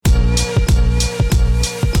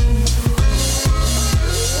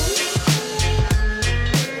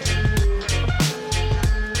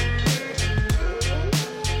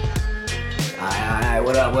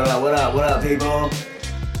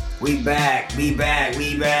We back. And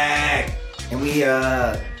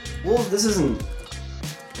this isn't.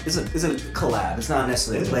 It's a collab. It's not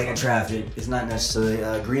necessarily Playing in Traffic. It's not necessarily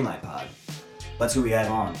a Greenlight Pod. That's who we had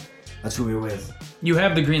on. That's who we were with. You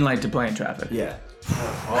have the green light to play in traffic. Yeah.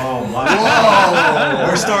 Oh my! Whoa!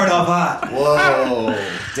 We're starting off hot. Whoa!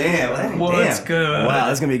 Damn. What's good? Wow,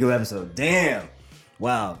 that's gonna be a good episode. Damn.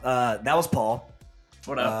 Wow. That was Paul.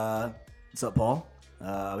 What up? What's up, Paul? We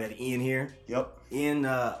have Ian here. Yep. Ian.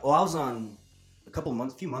 I was on a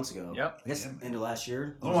few months ago. Yep. I guess end of last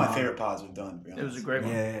year. One of my favorite pods we've done. To be honest. It was a great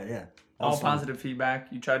one. Yeah. All positive feedback.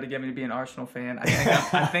 You tried to get me to be an Arsenal fan.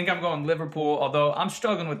 I think I'm going Liverpool, although I'm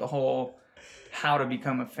struggling with the whole how to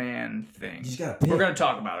become a fan thing. You just gotta pick. We're going to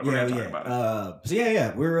talk about it.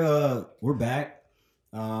 We're back.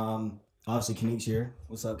 Obviously, Kaneek's here.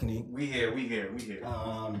 What's up, Kaneek? We here.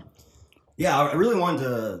 I really wanted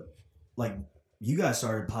to, you guys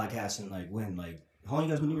started podcasting, how long you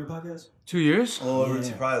guys been doing your podcast? 2 years?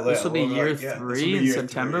 Probably This will be year 3 in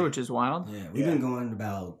September, 3. which is wild. Yeah, we've been going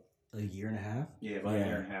about a year and a half. Yeah, about a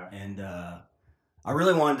year and a half. And I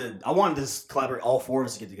really wanted to collaborate, all four of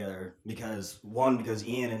us to get together because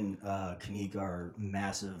Ian and Kaneek are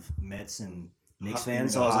massive Mets and Knicks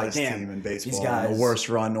fans. So I was like, damn, team in baseball, these guys, the worst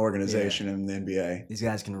run organization in the NBA. These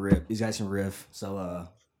guys can riff. So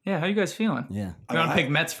Yeah, how you guys feeling? yeah. You want to pick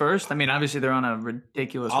Mets first? I mean, obviously they're on a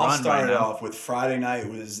ridiculous I'll run start right it now. off with Friday night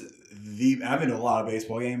was I've been to a lot of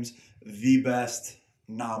baseball games. The best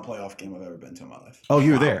non-playoff game I've ever been to in my life. Oh,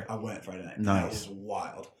 you were there? I went Friday night. Nice. That was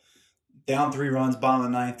wild. Down 3 runs, bottom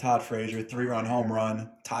of the ninth, Todd Frazier, 3-run home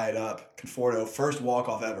run, tie it up. Conforto, first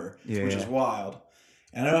walk-off ever, which is wild.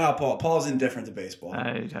 And I know how Paul's indifferent to baseball.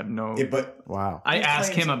 I have no... But Wow. I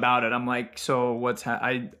asked him about it. I'm like, so what's...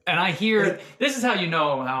 I hear... This is how you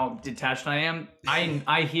know how detached I am.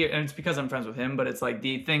 I hear... And it's because I'm friends with him, but it's like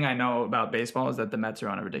the thing I know about baseball is that the Mets are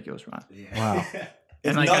on a ridiculous run. Wow.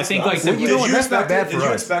 And it's I think nuts. like... you know what? That's not bad for Did you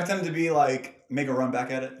us. expect him to be make a run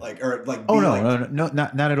back at it? No,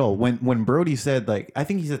 not at all. When Brody said I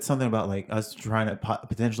think he said something about us trying to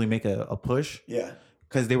potentially make a push. Yeah.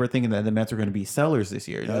 Because they were thinking that the Mets were going to be sellers this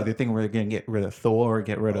year. Yeah. They think we're going to get rid of Thor, or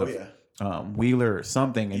get rid of Wheeler or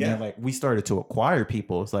something. And then we started to acquire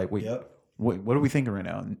people. It's like, wait, what are we thinking right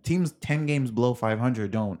now? And teams 10 games below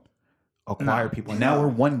 500 don't acquire people. And now we're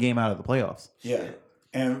 1 game out of the playoffs. Yeah.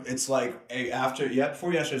 And it's like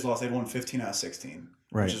before yesterday's loss, they won 15 out of 16,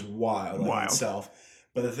 which is wild in itself.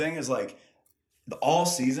 But the thing is, all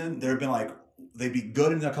season there have been they'd be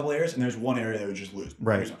good in a couple areas, and there's one area they would just lose.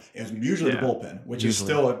 Right. It was usually the bullpen, which is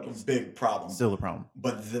still a big problem. Still a problem.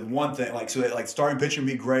 But the one thing, starting pitching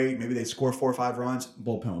would be great. Maybe they score 4 or 5 runs,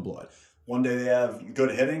 bullpen would blow it. One day they have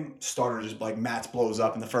good hitting, starter just Mats blows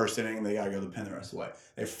up in the first inning, and they gotta go to the pen the rest of the way.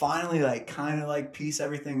 They finally kind of piece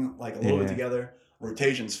everything a little bit together.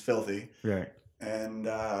 Rotation's filthy. Right. And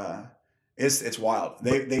it's wild.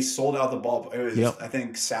 They sold out the ball. It was I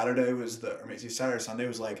think Saturday or Sunday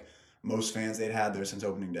was most fans they'd had there since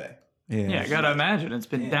opening day. Yeah, I gotta imagine it's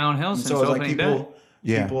been downhill since so opening day.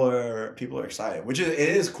 People are excited, which it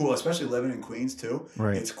is cool, especially living in Queens too.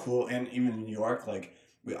 Right. It's cool, and even in New York,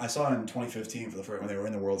 I saw it in 2015 for the first when they were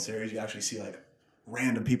in the World Series. You actually see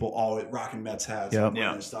random people all rocking Mets hats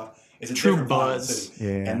and stuff. It's a true different buzz.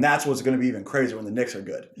 city. And that's what's going to be even crazier when the Knicks are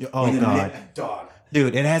good. Oh God, dog.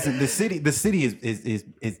 Dude, it hasn't. The city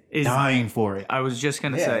is dying for it. I was just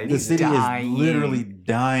gonna say The city dying. is literally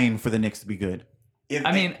dying for the Knicks to be good. It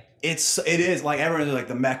is everyone's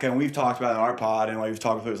the Mecca, and we've talked about it in our pod, and we've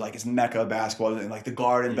talked about it's Mecca basketball and the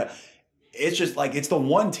Garden, but it's just it's the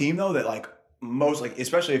one team though that most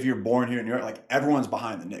especially if you're born here in New York, everyone's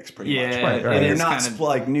behind the Knicks pretty much. Right. You're not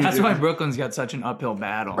That's why Brooklyn's got such an uphill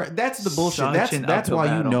battle. Right. That's the bullshit. That's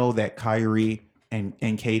why you know that Kyrie and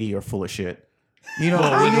KD are full of shit. You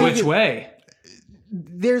know, which way?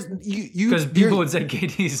 There's because people would say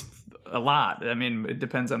KD's a lot. I mean, it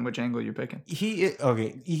depends on which angle you're picking.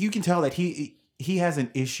 You can tell that he has an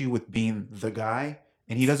issue with being the guy,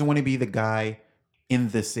 and he doesn't want to be the guy in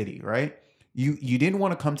the city, right? You didn't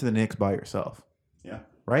want to come to the Knicks by yourself. Yeah.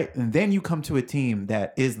 Right? And then you come to a team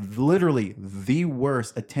that is literally the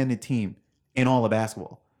worst attended team in all of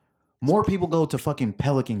basketball. More people go to fucking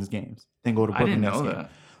Pelicans games than go to Brooklyn Nets games. I didn't know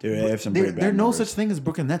that. Dude, they have some pretty bad There's no numbers. such thing as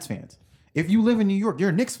Brooklyn Nets fans. If you live in New York, you're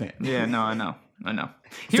a Knicks fan. Yeah, no, I know.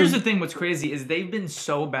 Here's the thing, what's crazy is they've been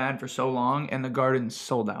so bad for so long, and the Garden's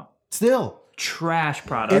sold out. Still. Trash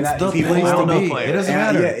product. It's the place to be. It doesn't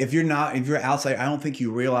matter. Yeah, if you're outside, I don't think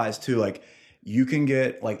you realize too, you can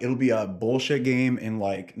get it'll be a bullshit game in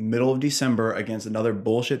middle of December against another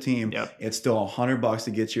bullshit team. Yep. It's still $100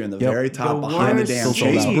 to get you in the very top The behind the worst damn seats.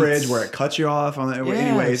 Chase Bridge where it cuts you off on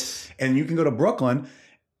anyways. And you can go to Brooklyn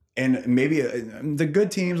And maybe the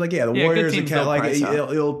good teams, like the good Warriors, teams the don't like price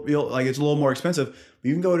out. you'll like it's a little more expensive. But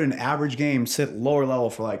you can go to an average game, sit lower level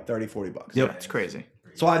for like $30-$40. Yeah, it's crazy.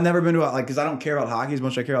 So I've never been to because I don't care about hockey as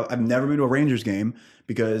much as I care about. I've never been to a Rangers game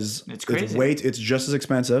because It's crazy. It's just as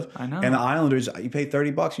expensive. I know. And the Islanders, you pay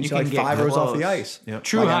 $30, you see can like get 5 rows off the close. ice. Yep.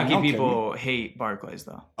 True Like, I hockey don't care. people hate Barclays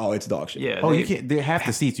though. Oh, it's dog shit. Yeah. Oh, they- you can't. Half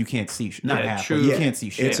the seats you can't see. Not Yeah, half. true. But you Yeah. can't see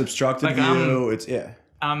shit. It's obstructed Like, view.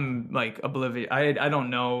 I'm like oblivious. I don't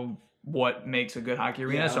know what makes a good hockey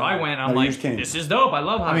arena. So I went. I'm No, you like, just can't. this is dope. I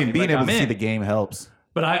love hockey. I mean, being like, able I'm to see in. the game helps.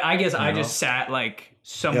 But I guess I just sat like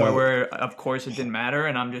somewhere Yo. where, of course, it didn't matter,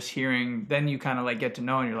 and I'm just hearing. Then you kind of like get to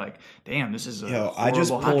know, and you're like, damn, this is a I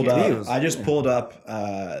just horrible pulled hockey up.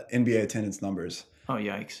 arena. NBA attendance numbers, Oh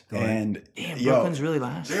yikes! and Damn, yo, Brooklyn's really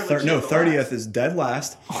last. 30th is dead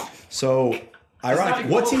last. So ironic.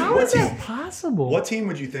 What team? How What is that team? possible? What team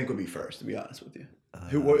would you think would be first? To be honest with you,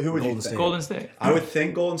 who would you Golden think? State. Golden State. I would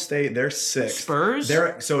think Golden State. They're sixth. Spurs?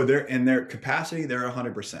 They're in their capacity. They're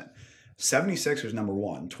 100%. 76ers number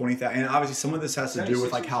 1, 20,000. And obviously, some of this has to do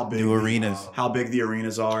with like how big New arenas. how big the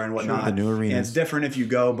arenas are and whatnot. the new arenas. And it's different if you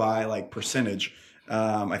go by like percentage.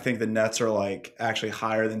 I think the Nets are like actually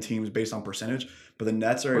higher than teams based on percentage, but the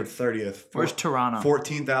Nets are at 30th. Where's Toronto?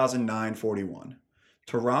 14,941.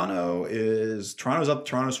 Toronto's up.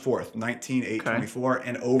 Toronto's fourth, 19,824,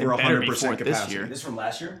 and over They better be 100% fourth this capacity. year. This is from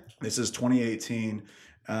last year. This is 2018.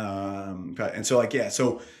 And so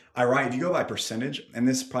so if you go by percentage, and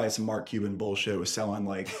this is probably some Mark Cuban bullshit with selling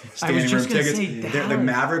like standing room just gonna tickets. say that. The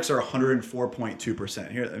Mavericks are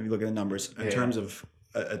 104.2%. Here, let me look at the numbers in terms of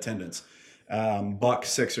attendance. Bucks,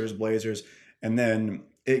 Sixers, Blazers, and then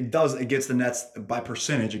it gets the Nets by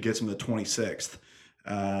percentage. It gets them to 26th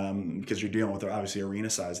because you're dealing with obviously arena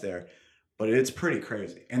size there. But it's pretty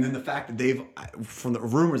crazy. And then the fact that from the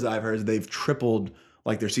rumors that I've heard, they've tripled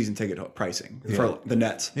like their season ticket pricing for the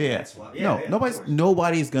Nets. Yeah. Yeah, No,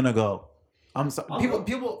 nobody's gonna go. I'm sorry.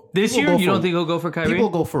 People This people year, go you for- don't think he'll go for Kyrie? People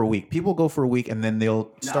go for a week. People go for a week, and then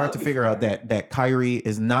they'll start to figure out that Kyrie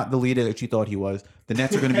is not the leader that you thought he was. The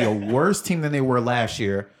Nets are going to be a worse team than they were last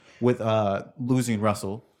year with losing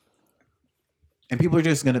Russell. And people are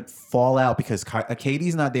just going to fall out because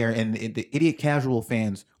KD's not there, and the idiot casual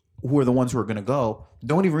fans who are the ones who are going to go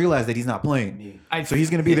don't even realize that he's not playing. So he's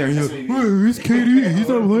going to be there. And he's like, "Where's KD? He's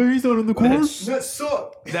not playing. He's not on the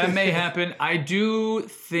court." That may happen. I do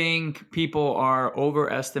think people are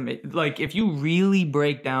overestimating. Like, if you really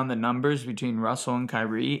break down the numbers between Russell and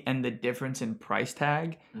Kyrie and the difference in price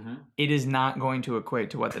tag, it is not going to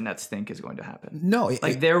equate to what the Nets think is going to happen. No,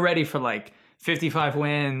 Like, they're ready for like 55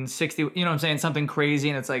 wins, 60. You know what I'm saying? Something crazy,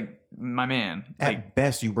 and it's like, my man. Like, at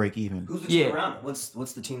best you break even. Who's the team Yeah. around him? What's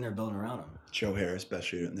the team they're building around him? Joe Harris, best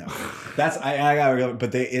shooter. No, that's I gotta go.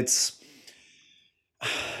 But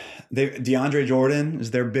DeAndre Jordan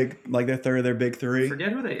is their big, like their big three.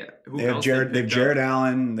 forget who they. Who They have else Jared. They have picked Jared up.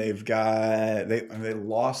 Allen. They've got they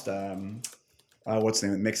lost what's the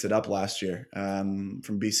name? Mixed it up last year from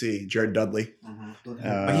BC. Jared Dudley.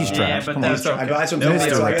 But he's Yeah, trash. but Come that's on. okay. That's what I'm They'll saying.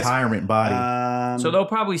 be Mr. So I guess- Retirement body. So they'll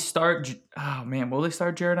probably start. Oh man, will they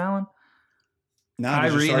start Jared Allen?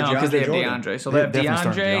 Kyrie, Kyrie, no, because they have Jordan. DeAndre. So They they have definitely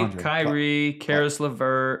start DeAndre, DeAndre. Kyrie, Karis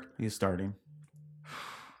LeVert, He's starting.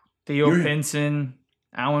 Theo You're- Pinson,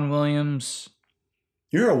 Allen Williams.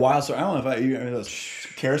 You're a wild story. I don't know if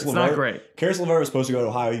Karis It's LeVert. not great. Karis LeVert was supposed to go to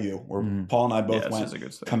Ohio U, where Paul and I both Yeah, this went. is a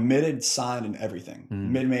good story. Committed, signed, and everything.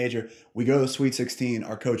 Mid-major. We go to the Sweet 16.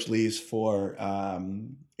 Our coach leaves for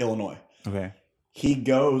Illinois. Okay. He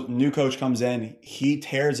goes. New coach comes in. He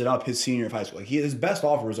tears it up his senior year of high school. Like his best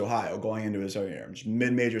offer was Ohio, going into his year, just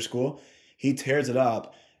mid-major school. He tears it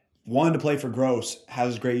up. Wanted to play for Gross.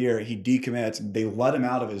 Has a great year. He decommits. They let him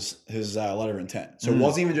out of his letter of intent. So it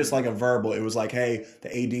wasn't even just like a verbal. It was like, hey, the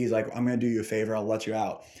AD's like, I'm going to do you a favor. I'll let you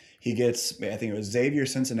out. He gets, I think it was Xavier,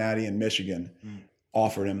 Cincinnati, and Michigan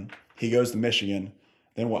offered him. He goes to Michigan.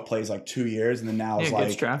 Then plays like 2 years, and then now is Yeah, like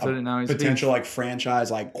gets drafted, and now he's a potential like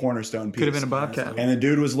franchise like cornerstone piece. Could have been a Bobcat. And the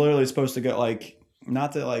dude was literally supposed to get like,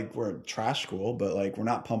 not that like we're a trash school, but like we're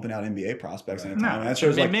not pumping out NBA prospects anytime. No, And that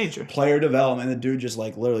shows like mid-major. player development. The dude just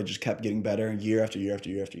like literally just kept getting better year after year after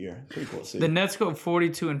year after year. Pretty cool to see. The Nets go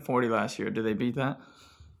 42-40 last year. Did they beat that?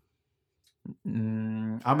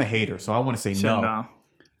 I'm a hater, so I want to say So, no.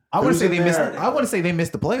 I want to Who's say in they missed. there? I want to say they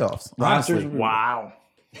missed the playoffs. Honestly, Wow.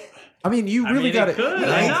 I mean, you really got it to. could.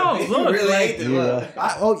 I know. Look, really like, hate them.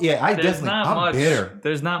 I there's definitely. not I'm much. bitter.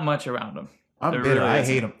 There's not much around them. I'm There bitter. really I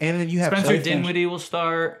isn't. hate them. And then you have Spencer Dinwiddie Dinwiddie will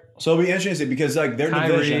start. So it'll be interesting because like their Kyrie.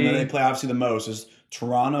 division that they play obviously the most is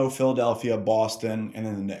Toronto, Philadelphia, Boston, and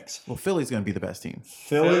then the Knicks. Well, Philly's going to be the best team.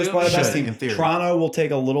 Philly's probably the best Should, team. in theory. Toronto will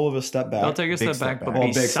take a little of a step back. They'll take a step back, but Well,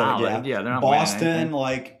 be big solid. step, Yeah, they're not Boston, winning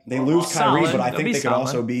like they lose Kyrie, Solid. but I They'll think be they could solid.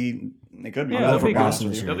 also be. They could be. Yeah, I'll they'll go be for good. Boston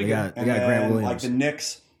this this year. year. They got And Grant then, Williams. like the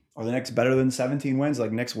Knicks. Are the Knicks better than 17 wins?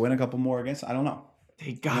 Like Knicks win a couple more against. I don't know.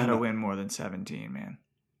 They gotta win more than 17, man.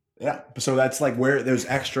 Yeah, so that's like where there's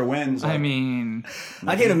extra wins. Like, I mean,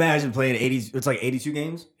 I can't imagine playing 80. It's like 82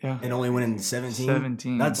 games, yeah. and only winning 17.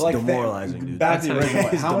 17. That's like demoralizing, dude. Back to the That's original.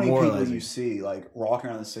 it's How many people do demoralizing. you see like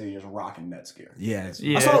walking around the city just rocking Nets gear? Yeah,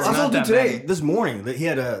 Yeah, I saw it's a not dude that today, many. this morning, that he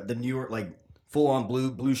had the New York like full on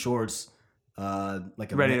blue shorts,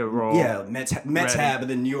 like a Ready to roll. Yeah, Mets Ready. hat, but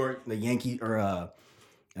then New York the Yankee or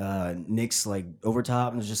Knicks like over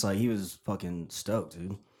top, and it's just like he was fucking stoked,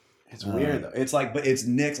 dude. It's weird though. It's like, but it's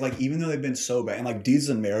Knicks. Like even though they've been so bad, and like Deez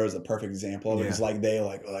and Mero is a perfect example of it. Yeah. It's like they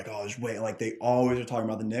like oh just wait, like they always are talking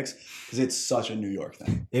about the Knicks because it's such a New York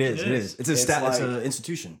thing. It is. It's a It's it's like- an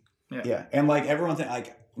institution. Yeah, and like everyone think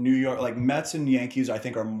like New York, like Mets and Yankees, I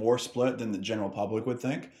think are more split than the general public would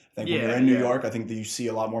think. I think when Yeah, you're in New yeah. York, I think that you see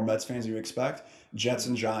a lot more Mets fans than you expect. Jets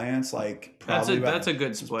and Giants, like probably That's a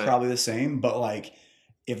good split. probably the same, but like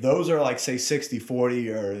if those are like say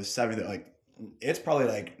 60-40 or 70, like it's probably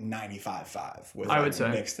like 95-5 with I like, would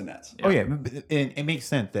say. Knicks to Nets. Yeah. Oh yeah, it makes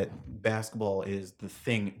sense that basketball is the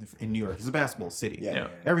thing in New York. It's a basketball city. Yeah.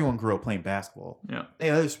 Everyone grew up playing basketball. Yeah.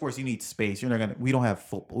 Hey, other sports you need space. You're not gonna. We don't have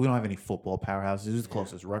football. We don't have any football powerhouses. Who's the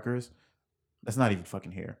closest? Rutgers. That's not even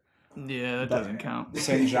fucking here. Yeah, that doesn't count.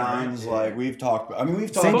 St. John's, like we've talked. I mean, we've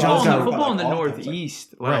talked. St. John's got- Football in the all kinds of-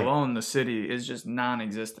 Northeast, let Right. alone the city, is just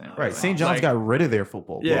non-existent. Right. St. John's Like, got rid of their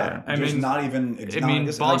football. Yeah, program. I There's mean, not even. It's I not mean,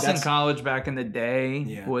 just- Boston that's- College back in the day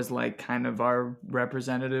Yeah. was like kind of our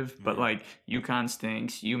representative, but like UConn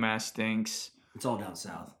stinks, UMass stinks. It's all down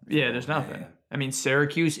south. Yeah, there's nothing. Yeah. I mean,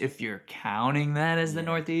 Syracuse, if you're counting that as the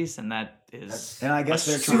Northeast, and that is And I guess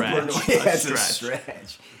a they're stretch. Yeah, it's a a stretch.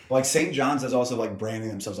 stretch. Like St. John's is also like branding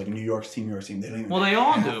themselves like New York's team, New York's team. They don't even. Well, they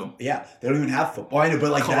all have- do. Yeah, they don't even have football. I know,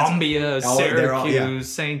 but like that's- Columbia, all- they're all- Syracuse,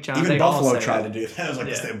 yeah. St. John's. even they all Buffalo say tried it. to do that. I was like,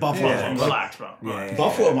 Yeah. Buffalo. Yeah, Like, relax, bro. Yeah, Relax. yeah.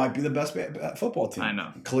 Buffalo might be the best football team. I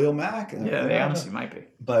know. Khalil Mack. Yeah, they honestly might be.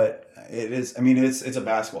 But it is. I mean, it's a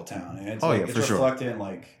basketball town, and it's Oh, like, yeah, it's for sure. reflected in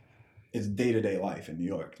like its day-to-day life in New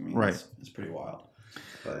York. I mean, Right. It's pretty wild.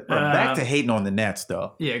 But Back to hating on the Nets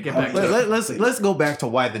though. Yeah, get back to it. Let's go back to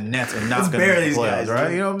why the Nets are not Let's going to bury make the these playoffs, guys, right?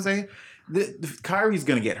 dude. You know what I'm saying? Kyrie's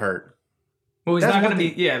going to get hurt. Well, he's That's not one going to be.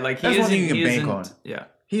 thing- Yeah, like he that's one isn't. thing you can he bank isn't- on. Yeah,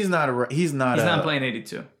 He's not. He's not playing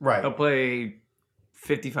 82. Right. He'll play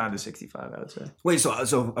 55 to 65. I would say. Wait,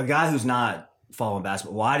 so a guy who's not following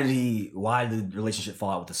basketball, why did the relationship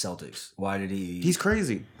fall out with the Celtics? Why did he? He's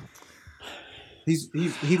crazy.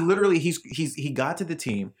 He got to the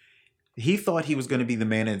team. He thought he was going to be the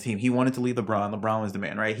man in the team. He wanted to lead LeBron. LeBron was the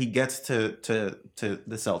man, right? He gets to the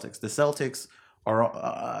Celtics. The Celtics are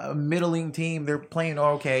a middling team. They're playing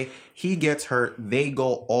okay. He gets hurt. They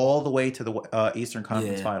go all the way to the Eastern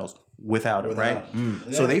Conference Yeah. Finals without him, right? Yeah,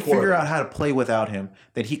 So they of course. figure out how to play without him.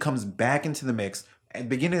 Then he comes back into the mix. At the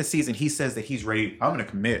beginning of the season, he says that he's ready. I'm going to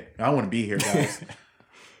commit. I want to be here, guys.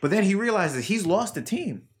 But then he realizes he's lost the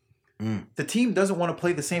team. The team doesn't want to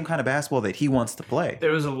play the same kind of basketball that he wants to play.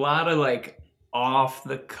 There was a lot of like off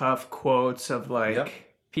the cuff quotes of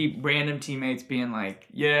like random teammates being like,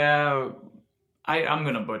 "Yeah, I'm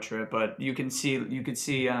gonna butcher it, but you could see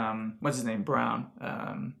what's his name, Brown,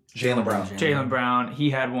 Jaylen Brown. Jaylen Brown. He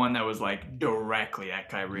had one that was like directly at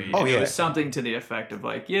Kyrie. Oh, And yeah. it was something to the effect of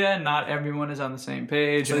like, yeah, not everyone is on the same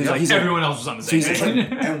page. So And he's he's like, like- everyone else was on the same he's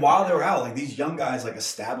page. like- And while they're out, like these young guys like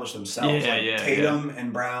established themselves. Yeah, like yeah, Tatum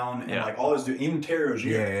and Brown and Yeah. like all those dudes, even Terry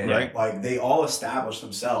Rozier, Yeah, right. Like they all established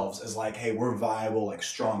themselves as like, hey, we're viable, like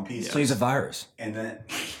strong pieces. So he's a virus. And then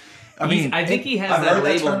I think he has I've that heard that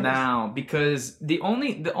label term. now because the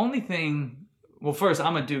only thing. Well, first,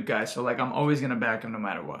 I'm a Duke guy, so like I'm always gonna back him no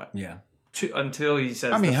matter what. Yeah. Until he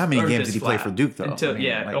says. I mean, the how many earth games is did he play flat. for Duke, though? Until I mean,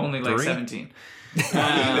 yeah, like only like 3? 17.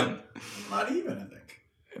 not even, I think.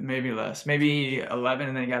 Maybe less. Maybe 11,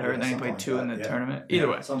 and then he got hurt, and then he something played 2 like in that, the yeah. tournament. Either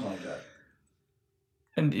way. Something like that.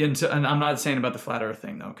 And I'm not saying about the flat Earth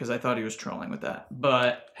thing though, because I thought he was trolling with that.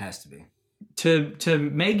 But Has to be. to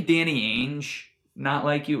make Danny Ainge not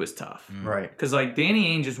like you is tough. Right. Because like Danny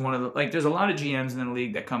Ainge is one of the like there's a lot of GMs in the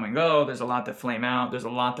league that come and go. There's a lot that flame out. There's a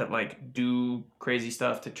lot that like do crazy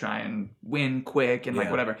stuff to try and win quick and like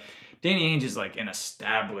Yeah. whatever. Danny Ainge is like an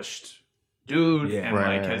established dude Yeah. and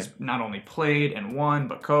Right, like right, has not only played and won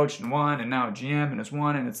but coached and won and now a GM and has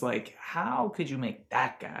won and it's like how could you make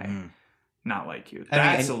that guy not like you? I mean,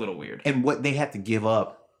 That's and- a little weird. And what they had to give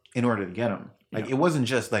up in order to get him. Like Yeah. it wasn't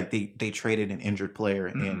just like they traded an injured player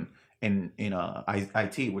in in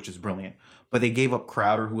IT, which is brilliant. But they gave up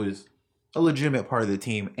Crowder, who is a legitimate part of the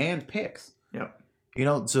team, and picks. Yep. You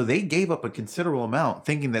know, so they gave up a considerable amount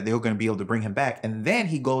thinking that they were going to be able to bring him back. And then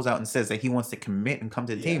he goes out and says that he wants to commit and come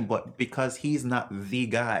to the team. But because he's not the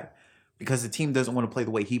guy, because the team doesn't want to play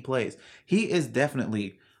the way he plays, he is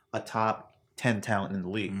definitely a top 10 talent in the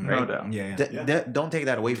league. Right? No doubt. Yeah. Don't take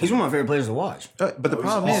that away from He's him. one of my favorite players to watch. But the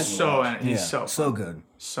problem is, He's so good.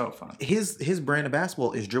 So fun. his brand of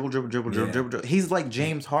basketball is dribble. He's like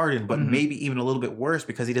James Harden, but maybe even a little bit worse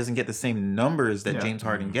because he doesn't get the same numbers that James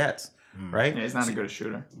Harden gets. Right? Yeah, he's not a good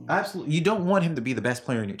shooter. Absolutely. You don't want him to be the best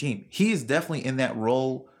player in your team. He is definitely in that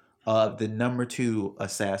role of the number 2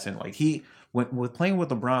 assassin. Like with playing with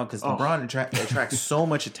LeBron, because LeBron attracts so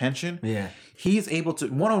much attention. Yeah. He's able to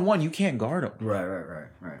one-on-one, you can't guard him.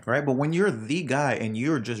 Right. But when you're the guy and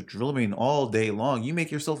you're just dribbling all day long, you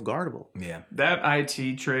make yourself guardable. Yeah. That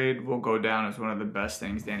IT trade will go down as one of the best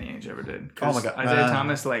things Danny Ainge ever did. Oh my God. Isaiah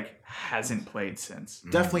Thomas hasn't played since.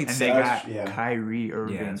 Definitely. And they got Kyrie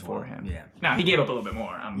Irving for him. Yeah. Now he gave up a little bit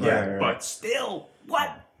more. But still,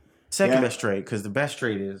 what? Second best trade, because the best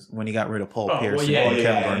trade is when he got rid of Paul Pierce and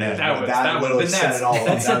Kevin Garnett. That would set it all.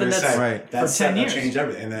 That set the Nets right. for 10 years. Changed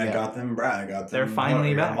everything, and then it got them Brad. They're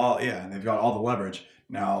finally back. And they've got all the leverage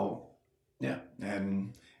now. Yeah,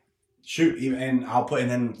 and and I'll put, and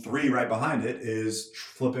then 3 right behind it is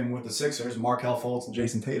flipping with the Sixers, Markelle Fultz and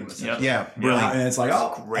Jason Tatum. Yeah, brilliant. And it's like,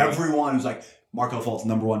 everyone was like Markelle Fultz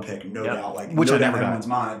 #1 pick, no doubt, like which no I never got in everyone's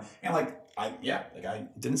mind, and I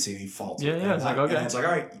didn't see any faults. Yeah, it's like, okay. And it's like,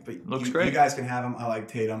 all right, but looks great. You guys can have him. I like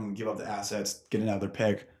Tatum, give up the assets, get another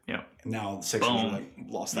pick. Yeah. And now the Sixers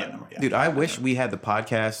lost that number. Yeah. Dude, I wish we had the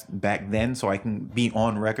podcast back then so I can be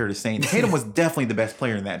on record as saying Tatum was definitely the best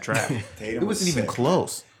player in that draft. It wasn't even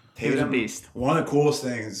close. Tatum, he was a beast. One of the coolest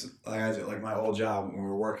things, like my old job, when we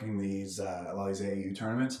were working a lot of these AAU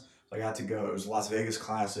tournaments, I got to go. It was Las Vegas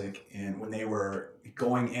Classic, and when they were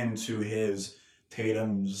going into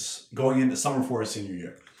going into summer for his senior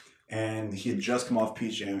year, and he had just come off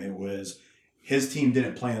Peach Jam. It was his team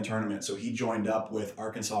didn't play in the tournament, so he joined up with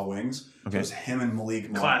Arkansas Wings. Okay. It was him and Malik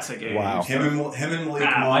Monk. Classic. Wow. Him and Malik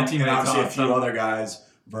Monk, and obviously a few other guys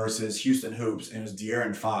versus Houston Hoops, and it was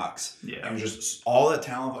De'Aaron Fox. Yeah. And just all that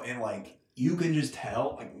talent, and you can just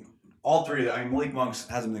tell, all 3 of them. Malik Monk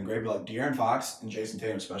hasn't been great, but De'Aaron Fox and Jason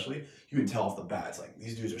Tatum especially, you can tell off the bat. It's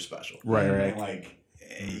these dudes are special. Right.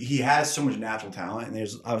 And he has so much natural talent, and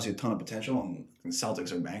there's obviously a ton of potential, and the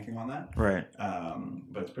Celtics are banking on that. Right.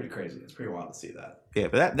 But it's pretty crazy. It's pretty wild to see that. Yeah,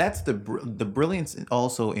 but that's the brilliance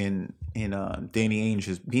also in Danny Ainge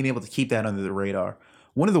is being able to keep that under the radar.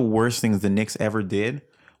 One of the worst things the Knicks ever did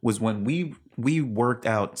was when we worked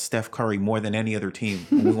out Steph Curry more than any other team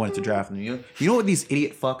when we wanted to draft him. You know what these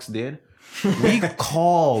idiot fucks did?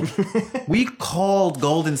 We called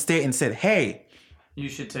Golden State and said, "Hey, you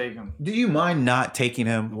should take him. Do you mind not taking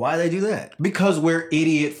him?" Why do they do that? Because we're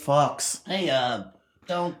idiot fucks. Hey,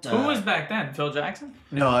 don't. Who was back then? Phil Jackson?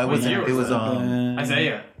 No, it wasn't. It was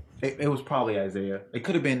Isaiah. It was probably Isaiah. It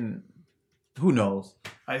could have been. Who knows?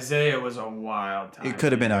 Isaiah was a wild time. It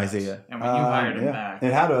could have been Isaiah. And when you hired him back,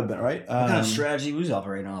 it had to have been, right? What kind of strategy was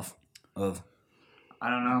operating off of? I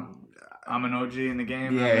don't know. I'm an OG in the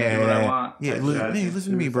game. Yeah, do what I want. Yeah,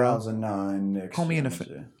 listen to me, bro. 2009 Knicks. Call me in a.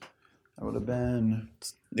 That would have been.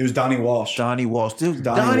 It was Donnie Walsh. Dude,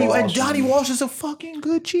 Donnie Walsh is a fucking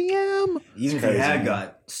good GM. Even if he had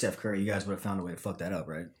got Steph Curry, you guys would have found a way to fuck that up,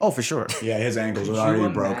 right? Oh, for sure. Yeah, his ankles were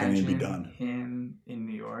already broken and he'd be done. Him in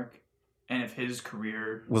New York, and if his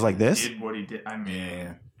career was like this, did what he did, I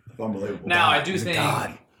mean, unbelievable. Now I do think. Oh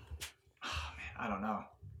man, I don't know.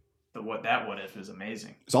 What if is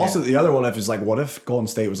amazing. It's also the other what if is what if Golden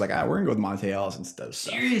State was we're gonna go with Monte Ellis instead of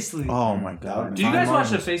Steph. Seriously. Oh my god. Did you guys watch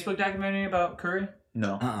the Facebook documentary about Curry?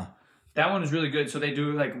 No. That one was really good. So they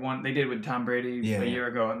do they did it with Tom Brady a year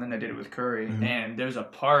ago, and then they did it with Curry. Mm-hmm. And there's a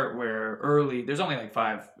part where there's only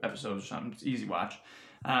 5 episodes or something. It's easy watch.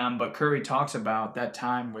 But Curry talks about that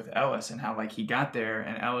time with Ellis and how he got there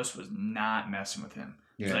and Ellis was not messing with him.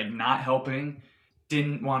 Yeah. He's not helping.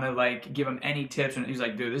 Didn't want to give him any tips, and he's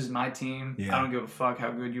like, "Dude, this is my team. Yeah. I don't give a fuck how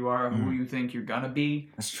good you are, who you think you're gonna be.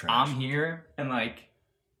 That's trash. I'm here." And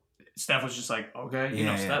Steph was just like, "Okay,"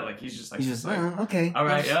 Steph, he's just okay, all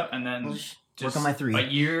right, yep. And then just work on my 3. A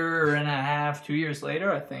year and a half, 2 years later,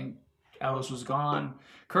 I think Ellis was gone.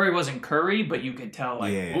 Curry wasn't Curry, but you could tell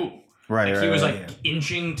ooh. Right, he was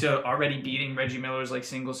inching to already beating Reggie Miller's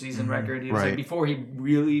single season record. He was before he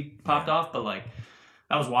really popped off, but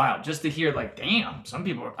that was wild just to hear damn, some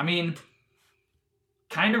people are,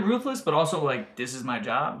 kind of ruthless, but also this is my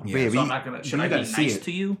job. Yeah, so I'm not gonna, should I be nice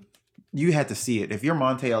to you? you had to see it. If you're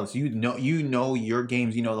Monte Ellis, you know your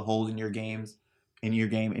games, you know the holes in your games, in your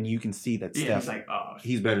game, and you can see that Yeah, Steph. he's like, oh,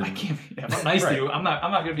 he's better. I Than can't. If I'm nice to you, I'm not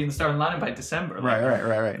going to be in the starting lineup by December. Like,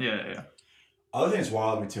 Right. Yeah. Other thing that's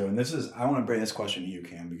wild to me too, and I want to bring this question to you,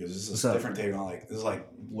 Cam, because this is What's a up? different take on this is like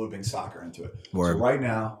looping soccer into it. Word. So right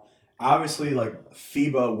now, obviously, like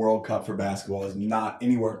FIBA World Cup for basketball is not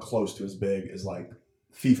anywhere close to as big as like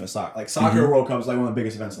FIFA soccer. Like soccer World Cup is like one of the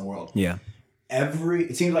biggest events in the world. Yeah.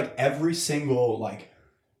 It seems like every single like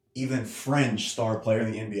even fringe star player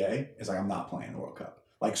in the NBA is like, I'm not playing the World Cup.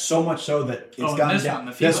 Like so much so that it's gotten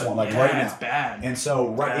down. This one, like right now, it's bad. and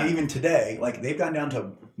so even today, like they've gotten down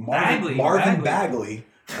to Marvin Bagley.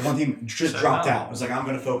 One team just dropped out. It was like, I'm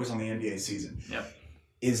going to focus on the NBA season. Yep.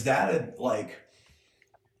 Is that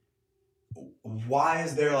why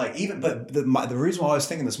is there like even? But the reason why I was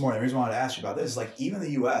thinking this morning, the reason why I wanted to ask you about this is like even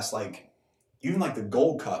the U.S. like. Even like the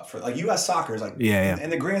Gold Cup for like U.S. soccer is like in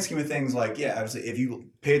the grand scheme of things, like obviously if you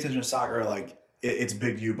pay attention to soccer, like it's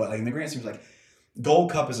big to you, but like in the grand scheme, like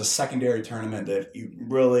Gold Cup is a secondary tournament that you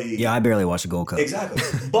really I barely watch the Gold Cup. Exactly,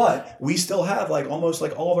 but we still have like almost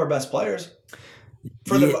like all of our best players.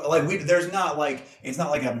 For there's not like it's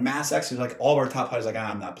not like a mass exodus. Like all of our top players, like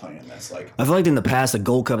I'm not playing in this. Like I feel like in the past, the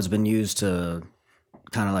Gold Cup has been used to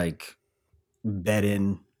kind of like bet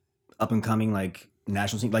in up and coming like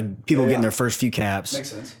national team, like people getting their first few caps.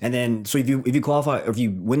 Makes sense. And then so if you qualify, or if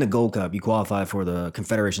you win the Gold Cup, you qualify for the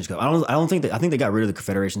Confederations Cup. I think they got rid of the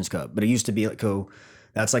Confederations Cup, but it used to be like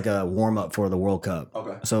that's like a warm up for the World Cup.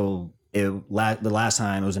 Okay. So the last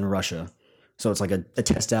time it was in Russia, so it's like a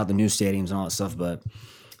test out the new stadiums and all that stuff. But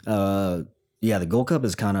the Gold Cup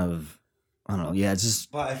is kind of. I don't know. Yeah, it's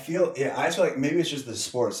just. But I feel like maybe it's just the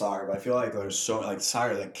sport of soccer, but I feel like there's so like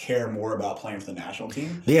soccer that care more about playing for the national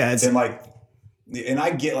team. Yeah, it's than like. And I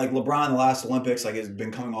get like LeBron in the last Olympics, like has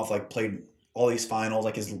been coming off like played all these finals,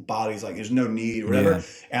 like his body's like there's no need or whatever. Yeah.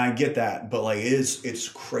 And I get that, but like it's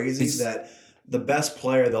crazy that the best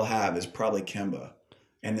player they'll have is probably Kemba,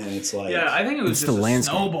 and then it's like I think it was it's just the a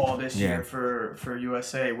landscape. snowball this year for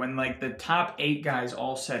USA when like the top 8 guys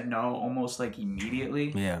all said no almost like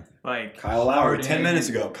immediately. Yeah. Like Kyle Lowry. Harden. 10 minutes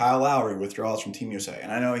ago, Kyle Lowry withdraws from Team USA,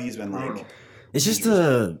 and I know he's been like. It's just I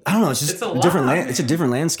don't know. It's just It's a a different lot, land. It's a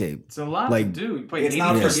different landscape. It's a lot Like, to do. You play It's 80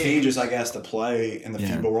 not games. prestigious, I guess, to play in the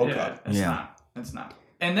FIBA World Cup. It's Yeah. not. It's not.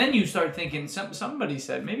 And then you start thinking. Somebody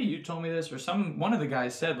said, maybe you told me this, or one of the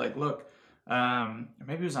guys said, like, look,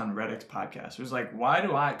 maybe it was on Reddick's podcast. It was like, why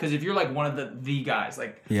do I? Because if you're like one of the guys,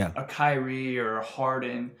 like a Kyrie or a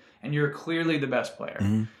Harden, and you're clearly the best player.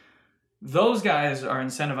 Mm-hmm. Those guys are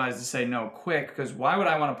incentivized to say no quick because why would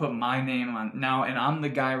I want to put my name on now and I'm the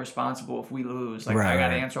guy responsible if we lose? Like I got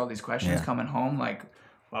to answer all these questions coming home. Like,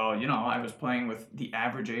 well, I was playing with the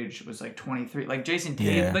average age was like 23. Like Jason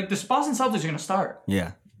Tatum, like the Boston Celtics are going to start.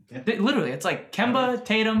 Yeah. Literally, it's like Kemba,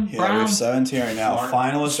 Tatum, Yeah, Brown. we have 17 right now.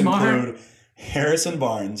 Finalists include Harrison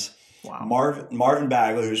Barnes, Marvin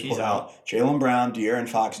Bagley, who's pulled out, Jaylen Brown, De'Aaron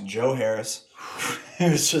Fox, Joe Harris.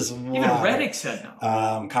 It was just wild. Even Reddick said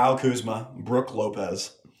no. Kyle Kuzma, Brooke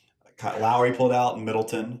Lopez, Lowry pulled out,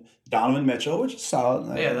 Middleton, Donovan Mitchell, which is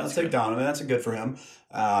solid. Yeah, let's take Donovan. That's good for him.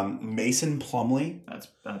 Mason Plumlee.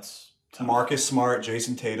 That's tough. Marcus Smart,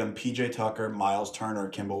 Jason Tatum, PJ Tucker, Miles Turner,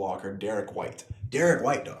 Kimball Walker, Derek White. Derek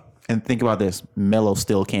White, though. And think about this: Melo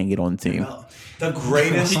still can't get on the team. The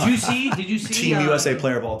greatest Did you see Team USA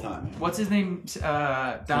player of all time. What's his name?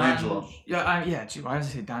 Colangelo. Why did I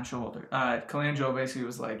say Don Showalter? Colangelo basically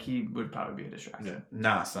was like he would probably be a distraction.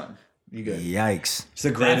 Nah, son. You good? Yikes. He's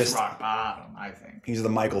the greatest. That's rock bottom, I think. He's the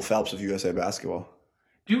Michael Phelps of USA basketball.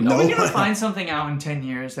 Are we gonna find something out in 10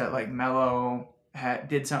 years that like Melo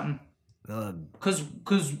did something? Cause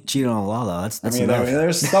cheating on Lala. That's enough.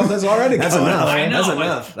 There's stuff that's already that's going enough. on. I know, That's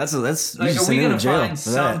enough. That's like, you are send we him gonna to jail find for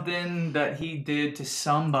that. something that he did to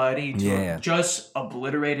somebody to just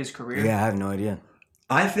obliterate his career? Yeah, I have no idea.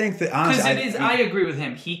 I think that Because honestly, I agree with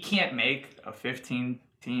him. He can't make a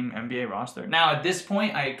 15-team NBA roster. Now at this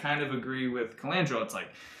point, I kind of agree with Colangelo. It's like,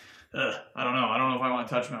 I don't know. I don't know if I want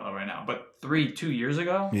to touch Melo right now. But 2 years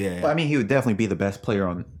ago, Yeah. Well, I mean, he would definitely be the best player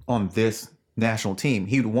on this national team.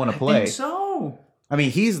 He would want to play. I think so. I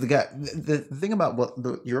mean, he's the guy. The thing about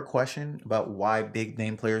your question about why big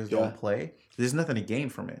name players don't play, there's nothing to gain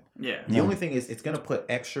from it. Yeah. The only thing is it's going to put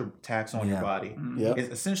extra tax on your body. Yep. It's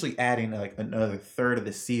essentially adding like another third of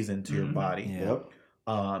the season to your body.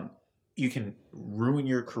 Yeah. You can ruin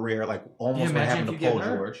your career, like almost what imagine happened if to you Paul get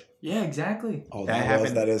hurt. George. Yeah, exactly. oh, that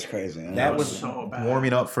happened. That is crazy. That was so bad.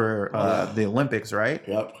 warming up for the Olympics, right?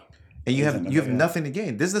 Yep. And you have Yeah. nothing to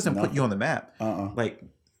gain. This doesn't put you on the map. Like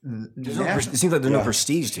It seems like there's no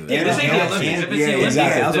prestige to it. Yeah, this ain't the Olympics. If it's the Olympics,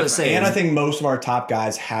 exactly. I was gonna it's say, different. And I think most of our top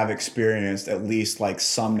guys have experienced at least like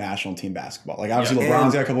some national team basketball. Like obviously Yeah.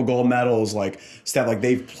 LeBron's got a couple gold medals. Like Steph, like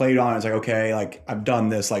they've played on. It's like okay, like I've done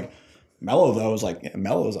this. Like Melo though is like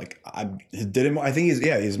I did it. I think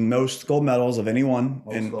he's most gold medals of anyone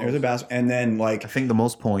in the basketball. And then like I think the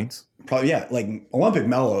most points. probably like Olympic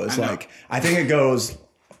Melo is like I think it goes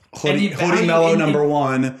hoodie value Melo in- number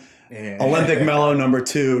 1. Olympic Melo number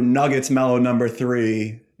 2, Nuggets Melo number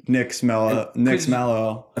 3, Knicks Melo.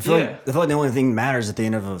 I feel like the only thing that matters at the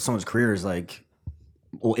end of someone's career is like,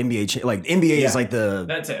 well, NBA. Like NBA is like the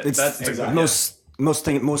That's it. It's That's the exactly.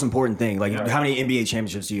 most important thing. Like how many NBA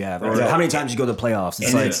championships do you have, or how many times you go to the playoffs?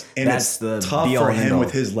 It's And like it's the tough be all for and end him all.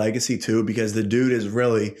 with his legacy too, because the dude is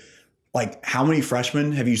really like how many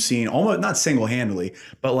freshmen have you seen? Almost not single handedly,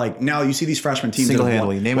 but like now you see these freshman teams that have Single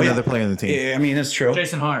handedly. won- Name Well, another player on the team. Yeah, I mean it's true.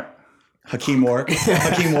 Jason Hart Hakeem Wark,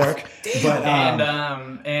 but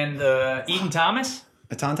and Eaton Thomas.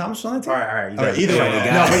 Tom Thomas was on the team. All right. Either way,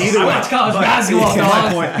 Yeah. no, but either I way. watch college But basketball,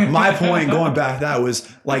 dog. my point going back to that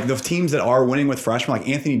was like the teams that are winning with freshmen, like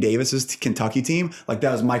Anthony Davis's Kentucky team, like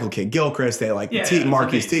that was Michael Kidd Gilchrist. They had like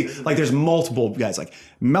Marquise T. Like there's multiple guys. Like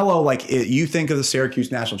Melo, like you think of the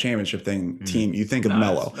Syracuse national championship team, you think of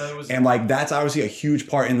Melo, and like that's obviously a huge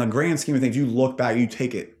part in the grand scheme of things. You look back, you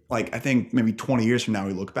take it. Like I think maybe 20 years from now,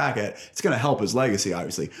 we look back at it's going to help his legacy,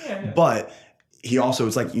 obviously, but. He also,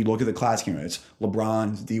 it's like you look at the class game, it's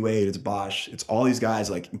LeBron, it's D Wade, it's Bosh, it's all these guys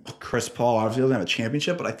like Chris Paul. Obviously, doesn't have a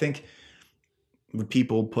championship, but I think would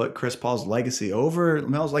people put Chris Paul's legacy over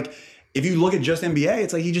Melo's? Like, if you look at just NBA,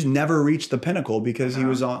 it's like he just never reached the pinnacle because he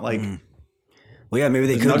was on like. Well, yeah, maybe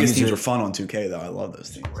they The could Nuggets use teams it. are fun on 2K though. I love those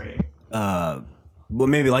teams. Well,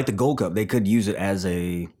 maybe like the Gold Cup, they could use it as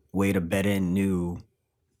a way to bet in new,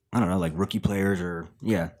 I don't know, like rookie players or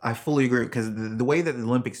I fully agree because the way that the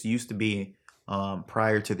Olympics used to be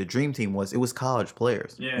prior to the Dream Team was it was college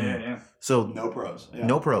players. Yeah. So No pros. Yeah.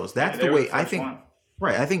 no pros. That's They the were way the I first think. one.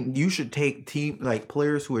 Right. I think you should take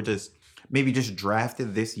players who are just maybe just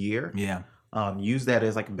drafted this year. yeah. Use that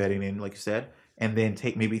as like betting in, like you said, and then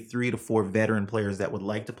take maybe 3 to 4 veteran players that would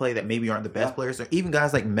like to play that maybe aren't the best players, or even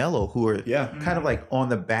guys like Melo who are kind of like on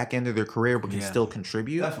the back end of their career but can still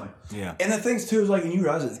contribute. Definitely. Yeah. And the things too is like, and you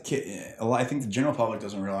realize that I think the general public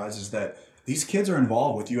doesn't realize is that these kids are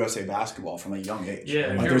involved with USA basketball from a young age. Yeah,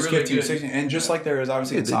 like you're there's really 15, good. 16, and just like there is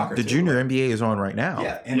obviously in soccer. The too. junior NBA is on right now.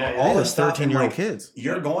 Yeah, and Yeah, all yeah. this stuff. 13-year-old like, kids.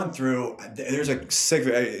 You're going through. There's a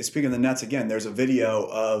sick. Speaking of the Nets again, there's a video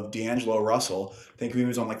of D'Angelo Russell. I think he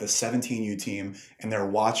was on like the 17U team, and they're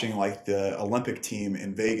watching like the Olympic team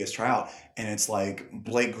in Vegas try out, and it's like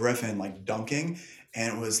Blake Griffin like dunking,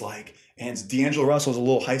 and it was like, and it's D'Angelo Russell's a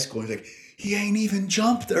little high school. He's like, he ain't even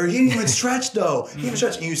jumped or he ain't even stretched though. He ain't even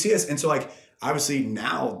stretched. And you see this, and so like obviously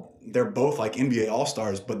now they're both like NBA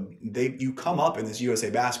All-Stars, but you come up in this USA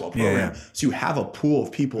basketball program. So you have a pool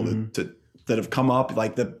of people that have come up,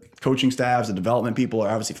 like the coaching staffs, the development people are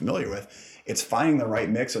obviously familiar with. It's finding the right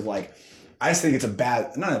mix of like, I just think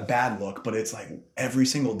it's not a bad look, but it's like every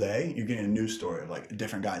single day you're getting a news story of like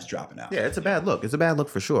different guys dropping out. Yeah, it's a bad look. It's a bad look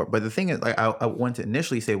for sure. But the thing is, like I wanted to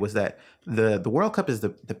initially say was that the World Cup is the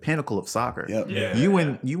pinnacle of soccer. Yep. Yeah. You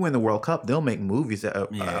win the World Cup, they'll make movies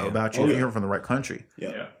about you if you're from the right country.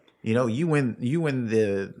 Yeah. You know, you win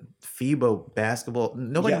the FIBA basketball.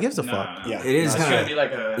 Nobody gives a fuck. Yeah. It is It's kind gonna of be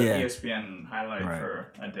like a yeah. ESPN highlight Right.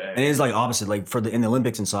 for a day. and it is like opposite. Like in the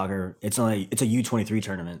Olympics in soccer, it's a U23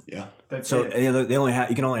 tournament. Yeah. That's So it. you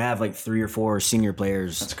can only have like 3 or 4 senior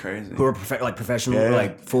players. That's crazy. Who are professional, Yeah.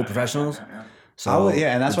 like full professionals. Yeah. So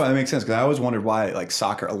and that's why that makes sense because I always wondered why like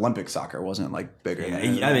Olympic soccer wasn't like bigger. Yeah,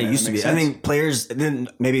 I mean, it used to be. I think players, then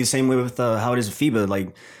maybe the same way with how it is with FIBA.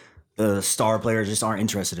 Like the star players just aren't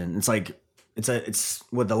interested in. It's like it's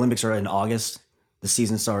what the Olympics are in August. The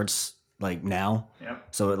season starts like now. Yep.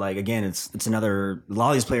 So like again, it's another. A lot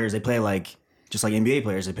of these players they play like just like NBA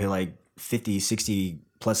players. They play like 50, 60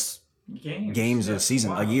 plus games a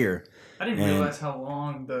season a year. I didn't And- realize how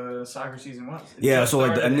long the soccer season was. It Yeah, just so, like,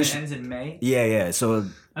 the started and it initial- ends in May. Yeah. So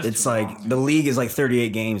That's it's too like long. the league is like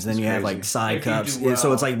 38 games. Then you have crazy. like side If you cups. do Yeah, so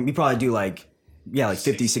well. it's like we probably do like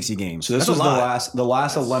 50, 60 games. So this That's was a lot. the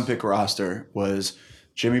last Olympic roster was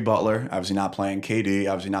Jimmy Butler, obviously not playing, KD,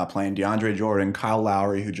 obviously not playing, DeAndre Jordan, Kyle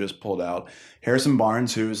Lowry, who just pulled out, Harrison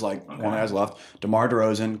Barnes, who's one of the guys left, DeMar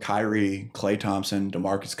DeRozan, Kyrie, Klay Thompson,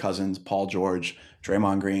 DeMarcus Cousins, Paul George,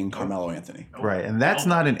 Draymond Green, Carmelo Anthony. Right, and that's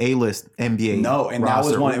not an A-list NBA. No, and that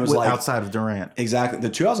was one. It was like outside of Durant. Exactly. The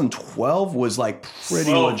 2012 was like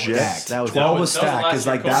pretty legit. That was 12 was stacked because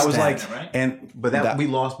like that was like but that we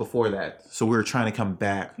lost before that, so we were trying to come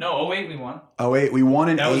back. No, 08 we won. 08 we won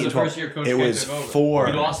in 8. That was the first year Coach it K was took over. 4.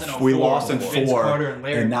 We lost in 04. We lost in Vince 4, Carter and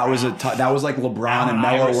Larry and that was Brown. that was like LeBron and Allen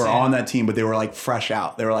Melo were Iverson. on that team, but they were like fresh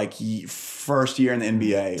out. They were like first year in the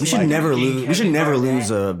NBA. We should Like, never lose. We should Kevin never Garnett.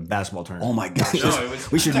 lose a basketball tournament. Oh my gosh. No, it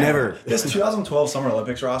was. We should never. This 2012 Summer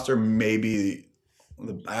Olympics roster may be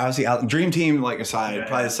obviously Dream Team like aside,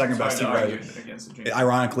 probably the second best team.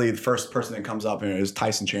 Ironically, the first person that comes up is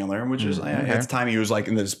Tyson Chandler, which is at the time he was like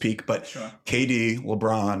in his peak. But KD,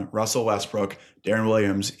 LeBron, Russell Westbrook, Darren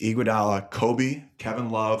Williams, Iguodala, Kobe, Kevin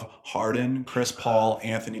Love, Harden, Chris Paul,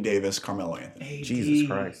 Anthony Davis, Carmelo Anthony. AD. Jesus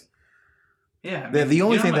Christ. Yeah. The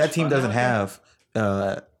only thing that team doesn't have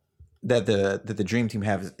that the Dream Team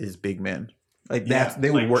have is big men. Like that, they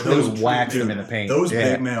would work. They would wax them in the paint. Those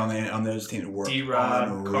big men on those teams work.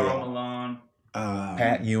 D-Rod, Karl Malone,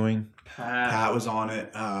 Pat Ewing. Pat was on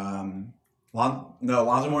it.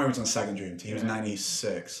 Lonzo Mourning was on the second Dream Team. He was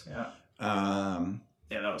 96. Yeah.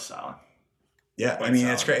 Yeah, that was solid. Yeah, I mean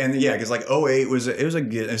it's great, and because like 08 was a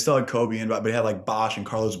good. It still had Kobe in, but it had like Bosh and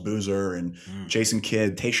Carlos Boozer and Jason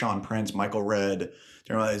Kidd, Tayshaun Prince, Michael Redd.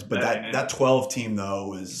 But that 12 team though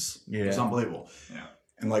was unbelievable. Yeah.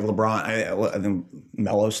 And like LeBron, I think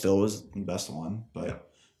Melo still was the best one, but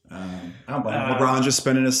I don't blame him. LeBron just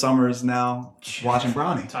spending his summers now watching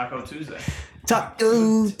Bronny. Taco Tuesday.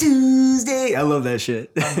 Taco Tuesday. I love that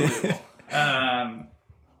shit. That's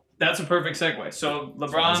a perfect segue. So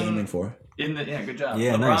LeBron. I was aiming for. Good job.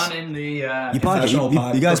 Yeah, LeBron nice. in the you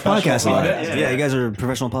guys podcast a lot. Yeah, you guys are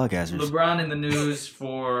professional podcasters. LeBron in the news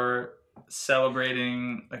for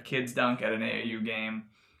celebrating a kid's dunk at an AAU game.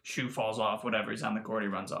 Shoe falls off, whatever. He's on the court. He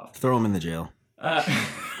runs off. Throw him in the jail.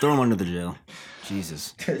 Throw him under the jail.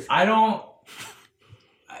 Jesus. Let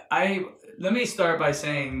me start by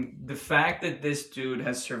saying the fact that this dude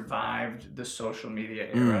has survived the social media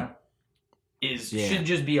era should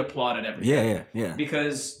just be applauded every day. Yeah.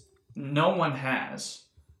 Because no one has.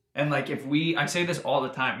 And like I say this all the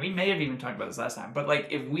time. We may have even talked about this last time, but like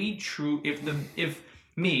if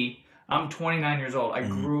I'm 29 years old. I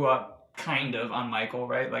grew up kind of on Michael,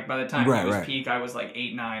 right? Like by the time he was peak, I was like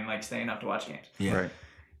 8, 9, like staying up to watch games. Yeah. Right.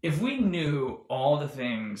 If we knew all the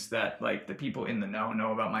things that like the people in the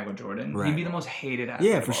know about Michael Jordan, he'd be the most hated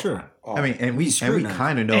athlete. Yeah, for sure. Oh. I mean, and we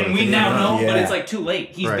kind of know. And we now know, but it's like too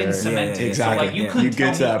late. He's been cemented. Yeah, exactly. So like you couldn't get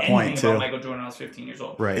tell to that me point anything too. about Michael Jordan when I was 15 years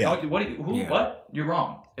old. Right. Yeah. What? You're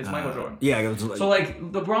wrong. It's Michael Jordan. Yeah. So like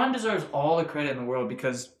LeBron deserves all the credit in the world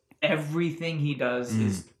because everything he does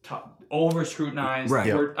is over scrutinized.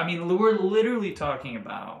 Right. We're literally talking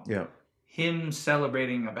about him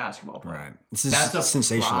celebrating a basketball player. Right. That's a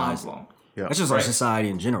sensationalized. Problem. Yeah. That's just our society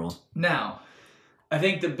in general. Now, I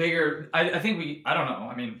think the bigger, I don't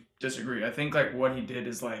know. Disagree. I think like what he did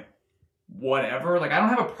is like whatever. Like I don't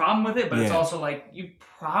have a problem with it, but it's also like you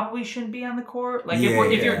probably shouldn't be on the court. Like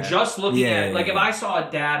if you're just looking at like if I saw a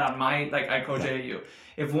dad on my I coach AAU.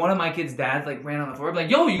 If one of my kids' dads like ran on the floor, I'd be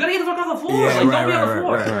like, "Yo, you gotta get the fuck off the floor! Don't be on the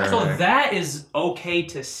floor." That is okay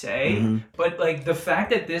to say, but like the fact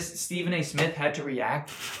that this Stephen A. Smith had to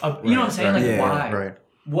react, you know what I'm saying? Like why? Right.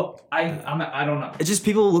 What I don't know. It's just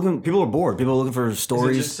people are bored. People are looking for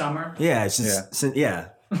stories. Is it just summer? Yeah, it's just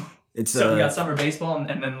It's so we got summer baseball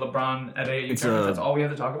and then LeBron at AAU tournament. That's all we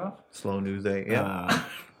have to talk about. Slow news day. Yeah.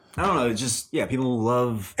 I don't know. It's just people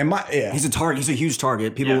love. And he's a target. He's a huge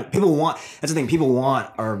target. People want. That's the thing. People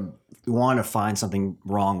want to find something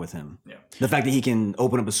wrong with him. Yeah. The fact that he can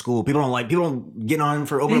open up a school. People don't get on him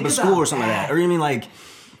for opening up a school or something like that. Or you mean like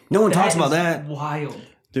no one talks about that. Wild.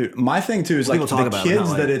 Dude, my thing too is like the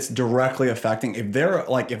kids that it's directly affecting. If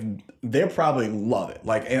they probably love it.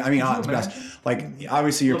 Like, to be honest, like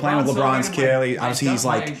obviously you're playing with LeBron's kid.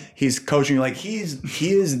 Obviously he's coaching. Like he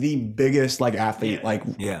is the biggest like athlete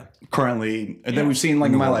currently that we've seen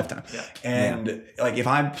like in my lifetime. Yeah. And like if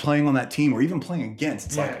I'm playing on that team or even playing against,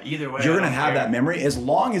 it's like either way, you're gonna have that memory as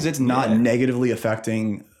long as it's not negatively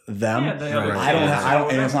affecting them. I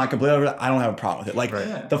don't, and it's not completely over. I don't have a problem with it. Like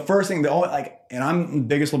the first thing, and I'm the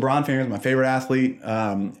biggest LeBron fan. He's my favorite athlete.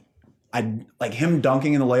 I like him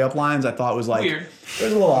dunking in the layup lines. I thought was like weird. It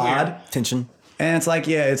was a little odd tension. And it's like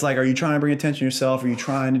are you trying to bring attention to yourself? Are you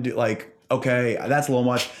trying to do like okay, that's a little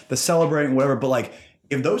much. The celebrating whatever, but like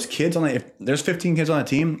if those kids if there's 15 kids on that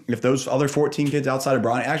team, if those other 14 kids outside of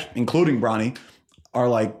Bronny, actually including Bronny, are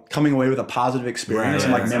like coming away with a positive experience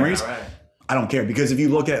and like memories. I don't care, because if you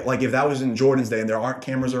look at like if that was in Jordan's day and there aren't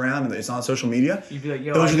cameras around and it's on social media, You'd be like,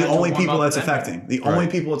 yo, those I are the got to only warm people up that's with that affecting. guy. The only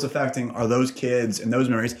people it's affecting are those kids and those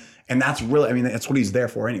memories, and that's really, I mean, that's what he's there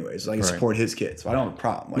for anyways. Like support his kids, so I don't have a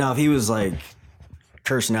problem. Like, Now, if he was like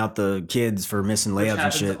cursing out the kids for missing layups and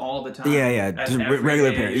happens shit, all the time. yeah, At just every regular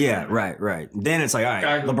age. parent, yeah, right. Then it's like, all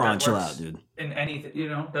Guy right, who LeBron, chill works out, dude. In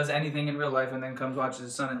anything, does anything in real life and then comes watches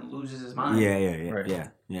his son and loses his mind.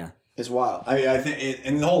 Yeah. it's wild. I think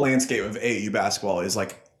and the whole landscape of AAU basketball is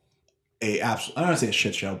like I don't want to say a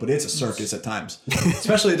shit show, but it's a circus at times.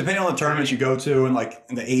 Especially depending on the tournaments you go to and like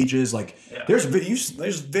in the ages. Like there's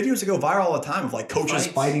videos that go viral all the time of like coaches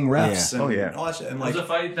fighting refs and all that shit. And like there was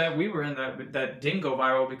a fight that we were in that didn't go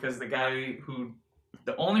viral because the guy who,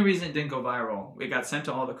 the only reason it didn't go viral, it got sent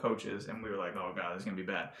to all the coaches and we were like, oh god, this is gonna be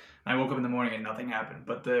bad. And I woke up in the morning and nothing happened,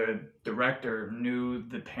 but the director knew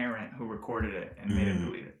the parent who recorded it and made him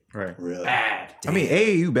delete it. Right. really Bad. I mean,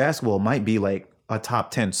 AAU basketball might be like a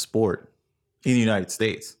top 10 sport in the United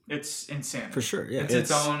States. It's insane. For sure, yeah. It's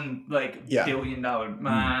its own like billion-dollar,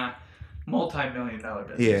 multi-million-dollar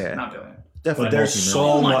business. Yeah. Not billion. Definitely. But there's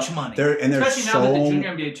so much money. Especially now that the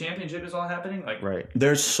Junior NBA Championship is all happening. Like,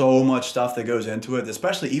 there's so much stuff that goes into it,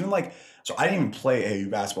 especially even like, so I didn't even play AAU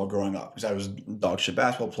basketball growing up because I was dog shit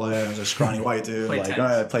basketball player. I was a scrawny white dude.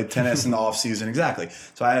 I played tennis in the off season. Exactly.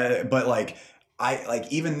 So I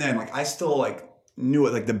even then, like I still like knew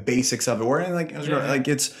it, like the basics of it.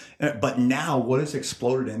 But now what it's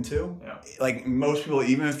exploded into, like most people,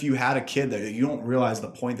 even if you had a kid there, you don't realize the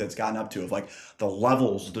point that's gotten up to of like the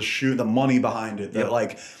levels, the money behind it,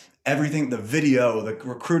 like everything, the video, the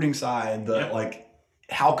recruiting side, like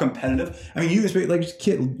how competitive. I mean, you expect like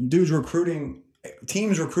teams recruiting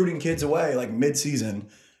kids away like mid-season,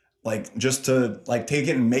 like just to like take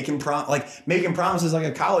it and making promises like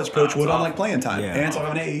a college coach would on like playing time, and it's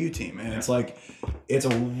on an AAU team, and it's like it's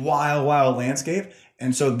a wild landscape.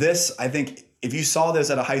 And so this, I think, if you saw this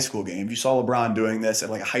at a high school game, if you saw LeBron doing this at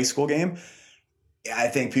like a high school game, I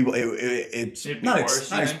think people it's not.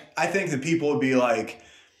 I think that people would be like.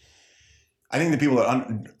 I think the people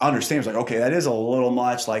that understand is like, okay, that is a little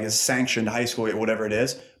much, like it's sanctioned high school, whatever it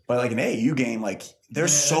is. But like an AAU game, like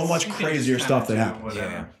there's so much crazier stuff that happens.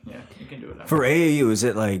 Yeah, you can do it. For AAU, is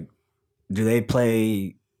it like, do they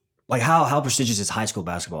play, like how prestigious is high school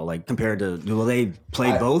basketball? Like compared to, will they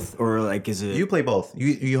play both or like is it? You play both.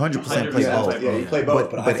 You 100% play both. Yeah, you play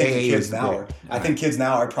both. But I think kids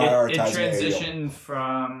now are prioritizing it transitioned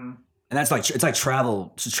from. And that's like it's like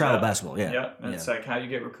travel basketball, That's like how you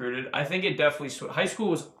get recruited. I think it definitely high school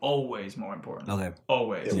was always more important. Okay,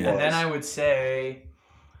 always. And then I would say,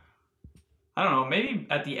 I don't know, maybe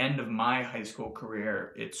at the end of my high school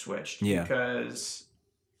career, it switched because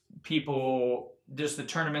people, just the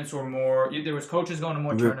tournaments were more. There was coaches going to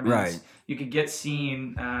more tournaments. Right. You could get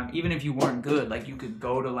seen, even if you weren't good. Like you could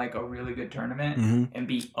go to like a really good tournament and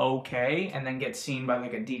be okay, and then get seen by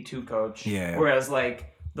like a D2 coach. Yeah. Whereas like.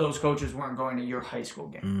 Those coaches weren't going to your high school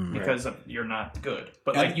game because you're not good.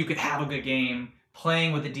 But like you could have a good game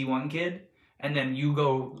playing with a D1 kid, and then you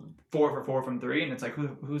go 4 for 4 from 3, and it's like,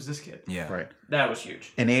 who's this kid? Yeah, right. That was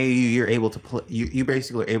huge. In AAU, you're able to put you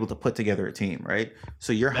basically are able to put together a team, right?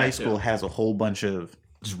 So your high school has a whole bunch of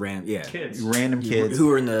just kids who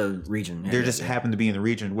are in the region. They just happen to be in the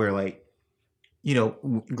region where like. You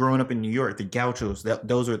know, growing up in New York, the Gauchos, that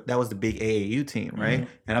was the big AAU team, right?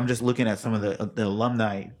 And I'm just looking at some of the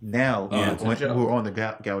alumni now who are on the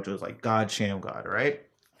Gauchos, like God Shamgod, right?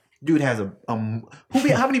 Dude has how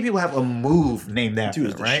many people have a move named after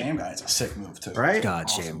him, right? Shamgod is a sick move too, right? God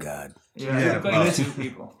Shamgod. Yeah, like 2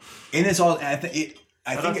 people. And it's all. I think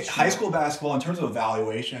high school basketball, in terms of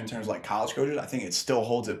evaluation, in terms of like college coaches, I think it still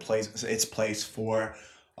holds its place for.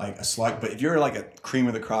 Like a select, but if you're like a cream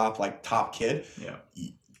of the crop, like top kid,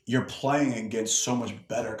 you're playing against so much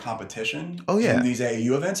better competition in these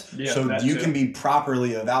AAU events. Yeah, so you can be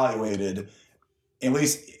properly evaluated. At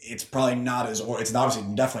least it's probably not as, it's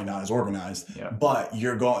obviously definitely not as organized. Yeah. But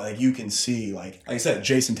you're going, like you can see, like I said,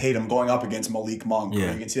 Jason Tatum going up against Malik Monk.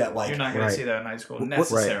 Yeah. You can see that, like you're not going to see that in high school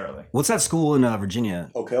necessarily. Right. What's that school in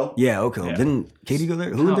Virginia? Oak Hill. Yeah, Oak Hill. Yeah. Didn't Katie go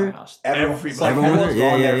there? Who went there? Everyone there.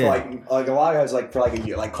 Yeah. For like a lot of guys, like for like a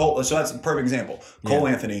year. Like Cole. So that's a perfect example. Cole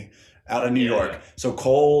Anthony out of New York. So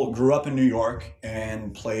Cole grew up in New York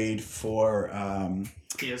and played for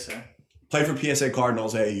PSA. Played for PSA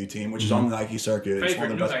Cardinals AAU team, which is on the Nike circuit. Played for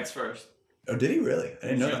New Knights first. Oh, did he really? I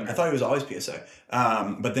didn't know that. I thought he was always PSA.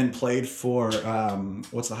 But then played for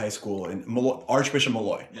what's the high school in Archbishop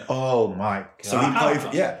Malloy. Yeah. Oh my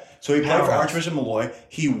god! So he played for Archbishop Malloy.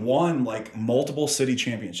 He won like multiple city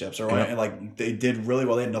championships, and like they did really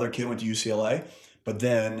well. They had another kid who went to UCLA, but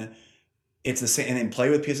then it's the same, and then play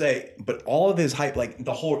with PSA. But all of his hype, like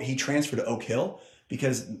he transferred to Oak Hill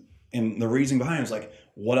because, and the reason behind it is like,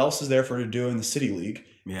 what else is there for her to do in the City League?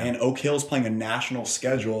 Yeah. And Oak Hill's playing a national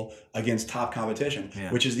schedule against top competition,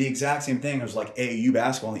 which is the exact same thing as like AAU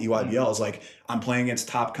basketball and EYBL. Is like, I'm playing against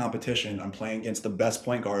top competition. I'm playing against the best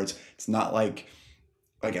point guards. It's not like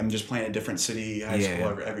I'm just playing a different city high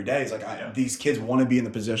school every day. It's like these kids want to be in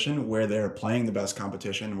the position where they're playing the best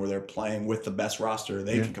competition, where they're playing with the best roster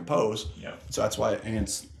they can compose. Yeah. So that's why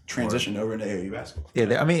it's transitioned over into AAU basketball.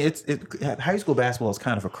 Yeah, I mean, high school basketball is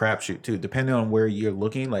kind of a crapshoot too, depending on where you're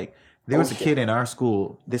looking. Like there was a kid in our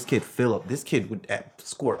school, this kid Philip. This kid would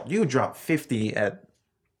score. You would drop 50 at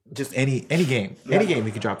just any game. Any game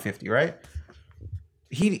you could drop 50, right?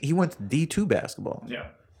 He went to D2 basketball. Yeah.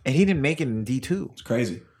 And he didn't make it in D2. It's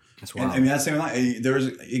crazy. That's wild. And, I mean, that's the same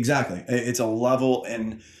thing. Exactly. It's a level,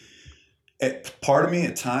 and part of me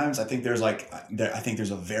at times, I think there's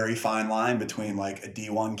a very fine line between like a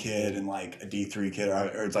D1 kid and like a D3 kid,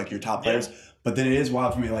 or it's like your top players. Yeah. But then it is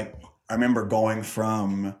wild for me. Like I remember going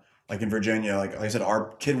from like in Virginia, like I said,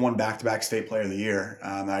 our kid won back-to-back state player of the year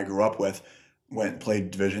that I grew up with. Played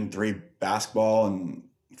Division III basketball and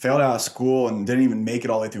failed out of school and didn't even make it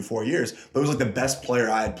all the way through 4 years, but it was like the best player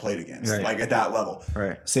I had played against, like at that level.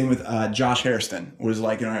 Right. Same with Josh Hairston, was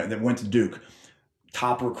like, that went to Duke,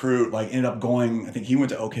 top recruit, like ended up going, I think he went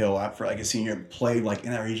to Oak Hill after like a senior, played like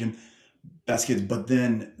in that region, best kids. But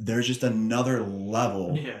then there's just another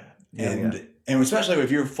level. Yeah. And especially if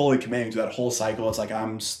you're fully committing to that whole cycle, it's like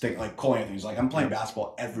like Cole Anthony's like, I'm playing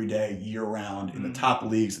basketball every day, year round in the top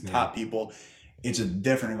leagues, the top people. It's a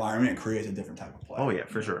different environment. It creates a different type of play. Oh yeah,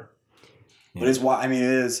 for sure. But it's why, I mean, it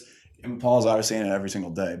is, and Paul's obviously saying it every single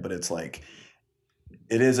day, but it's like,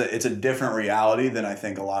 it's a different reality than I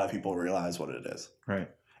think a lot of people realize what it is. Right.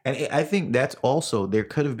 And I think that's also, there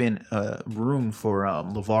could have been room for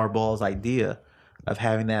LeVar Ball's idea of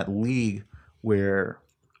having that league where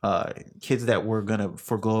kids that were going to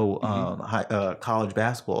forego college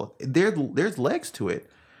basketball, there's legs to it.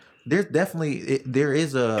 There's definitely there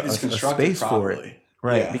is a space for it,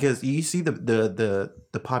 right? Because you see the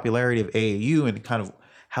popularity of AAU and kind of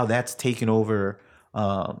how that's taken over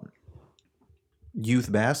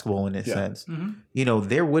youth basketball in a sense. Mm-hmm. You know,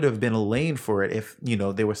 there would have been a lane for it if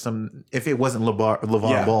there was if it wasn't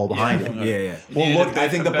LeVar Ball behind it. Yeah. Well, look, I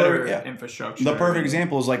think the perfect infrastructure. The perfect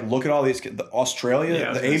example is like, look at all these.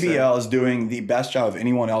 Australia, the ABL is doing the best job of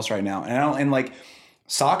anyone else right now, and like.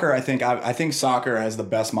 Soccer, I think soccer has the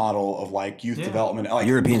best model of like youth development, like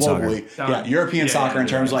European globally. Soccer. European soccer in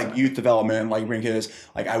terms of like youth development, like bring kids.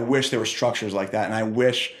 Like I wish there were structures like that, and I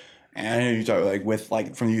wish. And I know you talk like with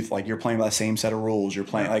like from youth, like you're playing by the same set of rules. You're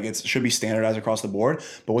playing like it should be standardized across the board.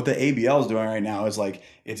 But what the ABL is doing right now is like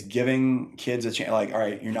it's giving kids a chance. Like, all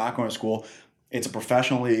right, you're not going to school. It's a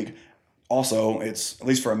professional league. Also, it's, at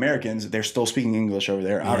least for Americans, they're still speaking English over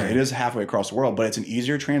there. Right. It is halfway across the world, but it's an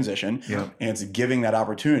easier transition, and it's giving that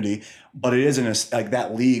opportunity. But it isn't like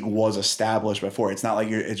that league was established before. It's not like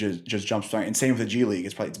it just jumps starting. And same with the G League.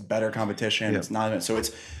 It's better competition. It's not so.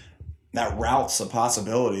 It's that route's a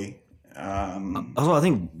possibility. Also, I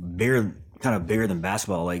think kind of bigger than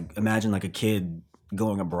basketball. Like imagine like a kid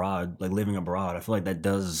going abroad, like living abroad. I feel like that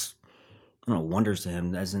does wonders to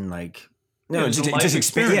him. As in like. No, just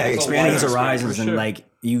expanding his horizons and like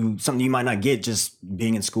something you might not get just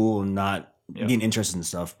being in school and not being interested in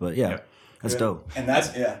stuff. But that's dope. And that's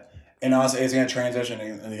and honestly, it's gonna transition.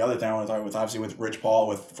 And the other thing I want to talk about, obviously, with Rich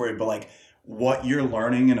Paul, but like what you're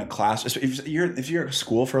learning in a class. If you're at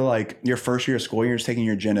school for like your first year of school, you're just taking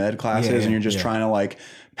your gen ed classes and you're just trying to like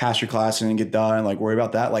pass your class and get done and like worry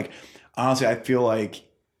about that. Like honestly, I feel like.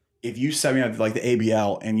 If you set me up like the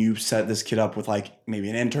ABL and you set this kid up with like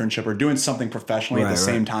maybe an internship or doing something professionally at the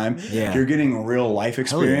same time, you're getting real life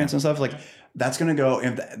experience and stuff. Like that's gonna go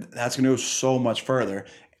so much further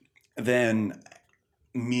than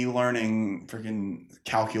me learning freaking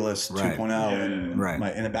calculus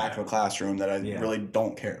 2.0 in the back of a classroom that I really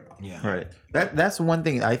don't care about. Yeah. Right. That's one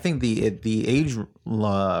thing. I think the age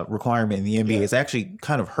requirement in the NBA has actually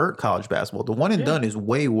kind of hurt college basketball. The one and done is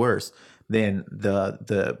way worse than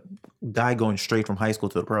the guy going straight from high school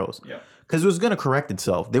to the pros. Yeah. Because it was going to correct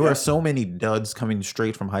itself. There were so many duds coming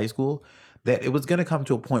straight from high school that it was going to come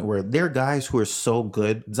to a point where there are guys who are so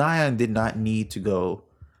good. Zion did not need to go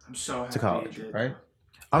to college, right?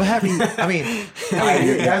 I'm happy. I mean,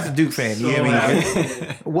 as a Duke fan,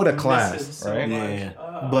 what a class, right?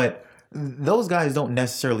 Yeah. But those guys don't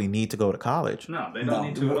necessarily need to go to college. No, they don't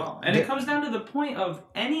need to at all. And it comes down to the point of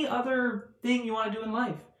any other thing you want to do in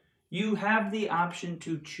life. You have the option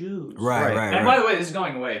to choose. Right. And by the way, this is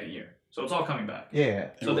going away in a year. So it's all coming back.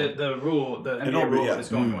 Yeah. So the NBA rule is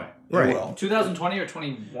going away. It will. 2020 or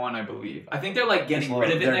 21, I believe. I think they're like getting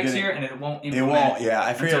rid of it next year, and it won't. It won't. Yeah,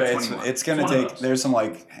 I forget. It's going to take. There's some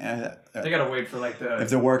like. They gotta wait for like the. If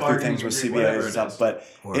they work through things with CBA and stuff, but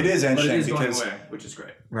it is interesting because away, which is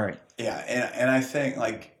great. Right. Yeah, and I think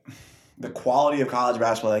like the quality of college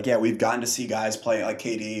basketball, like we've gotten to see guys play like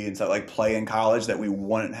KD and stuff like play in college that we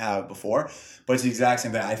wouldn't have before. But it's the exact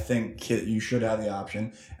same thing. I think you should have the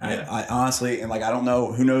option. Yeah. I honestly, and like I don't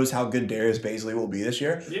know, who knows how good Darius Bazley will be this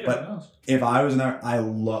year. Yeah, but if I was in there, I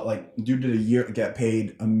love like dude did a year get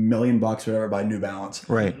paid $1 million or whatever by New Balance.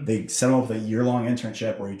 Right. They set him up with a year-long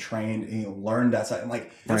internship where he trained and he learned that side. And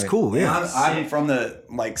like that's cool. Yeah. I'm from the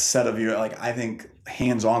like set of you like I think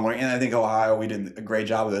hands-on learning, and I think Ohio we did a great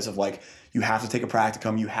job of this of like you have to take a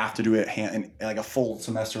practicum, you have to do it in like a full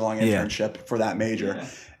semester-long internship for that major. Yeah.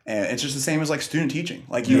 And it's just the same as like student teaching.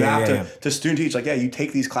 Like you have to student teach. Like you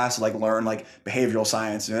take these classes, like learn like behavioral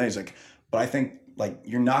science, and then he's like, but I think like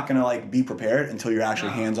you're not gonna like be prepared until you're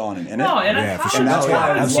actually hands on and in it. No, and that's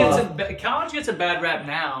why college gets a bad rap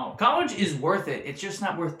now. College is worth it. It's just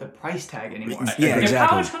not worth the price tag anymore. Yeah, if exactly.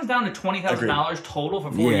 college comes down to $20,000 total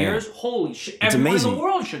for 4 years, holy shit! Everyone in the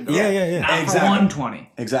world should go. Yeah. Not for $120.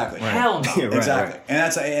 Exactly. Right. Hell no. Exactly. And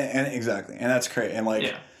that's exactly, and that's great. And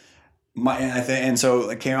like. And so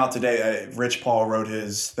it came out today. Rich Paul wrote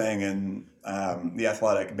his thing in The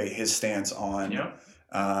Athletic, his stance on.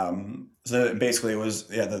 So basically, it was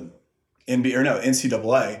the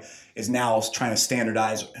NCAA is now trying to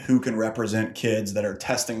standardize who can represent kids that are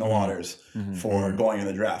testing the waters for going in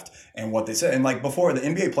the draft. And what they said, and like before, the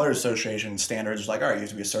NBA Players Association standards was like, all right, you have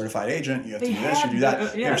to be a certified agent, you have to do this, you do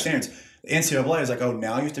that. There are standards. The NCAA is like, oh,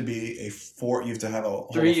 now you have to be you have to have a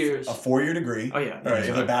 3 years, a 4-year degree. Oh yeah, right.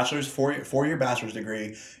 You have a bachelor's 4-year bachelor's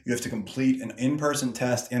degree. You have to complete an in-person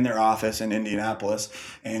test in their office in Indianapolis,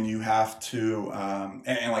 and you have to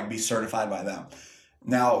and like be certified by them.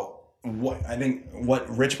 Now, I think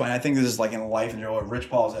this is like in life in general. What Rich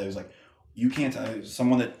Paul said was like, you can't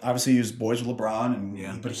someone that obviously used boys with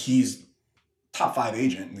LeBron, but he's top 5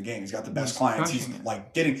 agent in the game. He's got the best clients. He's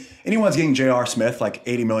like anyone's getting J.R. Smith like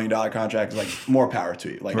 $80 million contract is like more power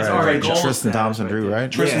to you. Like Tristan Thompson, Drew, right?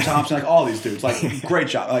 Tristan Thompson, like all these dudes, like great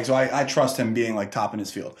job. Like so, I trust him being like top in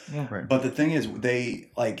his field. Yeah. Right. But the thing is,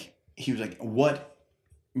 he was like, what?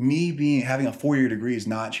 Me having a 4-year degree is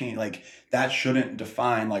not change. Like that shouldn't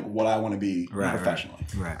define like what I want to be professionally.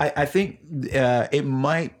 Right. I think it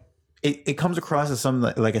might. It comes across as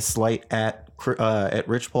something like a slight at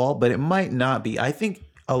Rich Paul, but it might not be. I think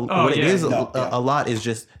a lot is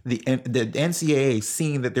just the NCAA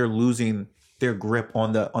seeing that they're losing their grip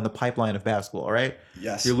on the pipeline of basketball, right?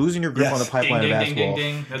 Yes, you're losing your grip on the pipeline of basketball,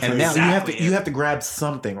 and now you have to grab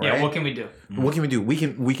something, right? Yeah, what can we do? What can we do?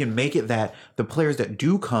 We can make it that the players that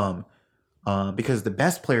do come. Because the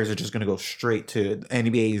best players are just going to go straight to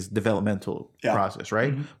NBA's developmental process,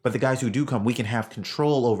 right? Mm-hmm. But the guys who do come, we can have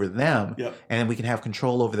control over them, and we can have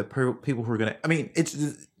control over the people who are going to. I mean,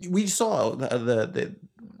 we saw the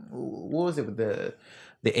what was it with the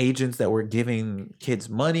agents that were giving kids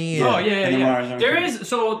money. There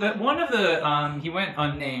is one of the he went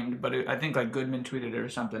unnamed, but I think like Goodman tweeted it or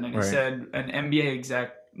something, and he said an NBA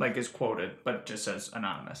exec like is quoted, but just says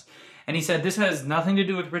anonymous, and he said this has nothing to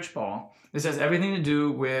do with Rich Paul. This has everything to do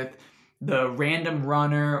with the random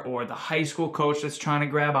runner or the high school coach that's trying to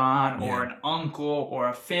grab on or an uncle or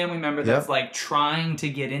a family member that's like trying to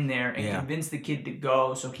get in there and convince the kid to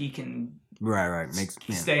go so he can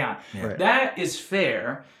stay on. Yeah. Right. That is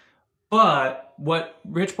fair, but what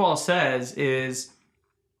Rich Paul says is,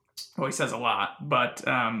 well, he says a lot, but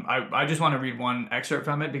I just want to read one excerpt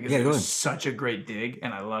from it because it was such a great dig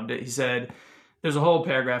and I loved it. He said, there's a whole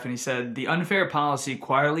paragraph, and he said, the unfair policy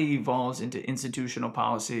quietly evolves into institutional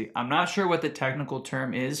policy. I'm not sure what the technical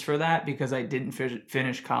term is for that because I didn't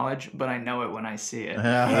finish college, but I know it when I see it.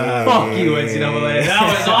 Fuck you, NCAA.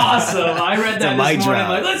 That was awesome. I read that this morning.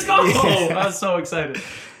 Like, let's go. I was so excited.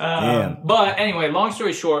 But anyway, long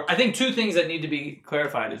story short, I think 2 things that need to be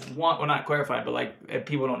clarified is one, well, not clarified, but like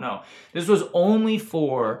people don't know. This was only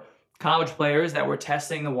for college players that were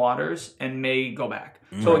testing the waters and may go back.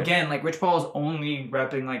 So again, like Rich Paul is only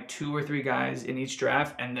repping like 2 or 3 guys in each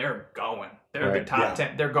draft, and they're going. They're the top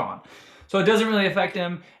 10. They're gone. So it doesn't really affect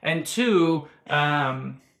him. And 2,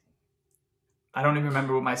 I don't even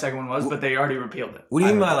remember what my second one was, but they already repealed it. What do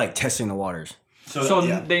you mean by like testing the waters? So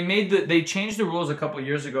they changed the rules a couple of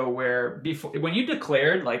years ago where before when you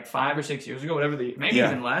declared like 5 or 6 years ago, whatever maybe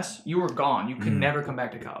even less, you were gone. You could never come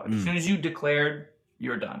back to college. As soon as you declared,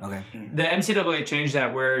 you're done. Okay. The NCAA changed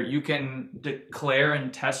that where you can declare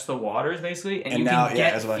and test the waters basically, and you can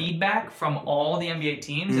get feedback from all the NBA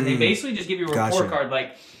teams, and they basically just give you a report card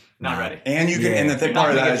like, not ready. And you can, Yeah. and the thing You're part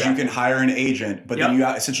of not that gonna is get you can hire an agent, but then Yep.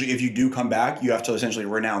 you essentially, if you do come back, you have to essentially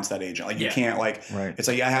renounce that agent. Like you Yeah. can't like, Right. it's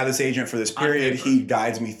like I have this agent for this On period. paper. He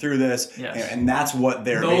guides me through this, Yes. and that's what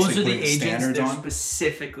they're Those basically are the putting agents standards they're on.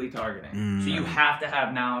 specifically targeting. So you have to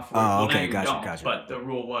have now. For, Oh, well, okay, now you gotcha, don't, gotcha. But the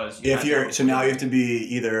rule was If you're so now you have to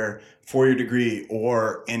be either 4-year degree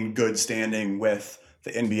or in good standing with the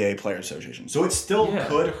NBA Players Association. So it still Yeah.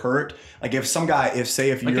 could hurt. Like if some guy, if say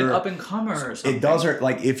if like you're an up and comer or something. it does hurt.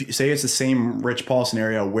 Like if say it's the same Rich Paul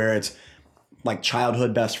scenario where it's like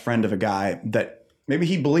childhood best friend of a guy that maybe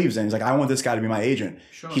he believes in. He's like, I want this guy to be my agent.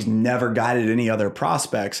 Sure. He's never guided any other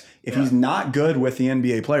prospects. If he's not good with the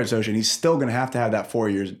NBA Players Association, he's still going to have that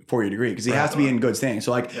 4-year degree because he has to be in good standing. So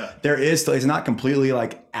like there is still, it's not completely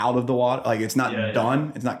like out of the water. Like it's not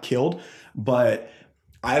done. It's not killed. But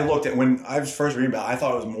I looked at when I was first reading about it, I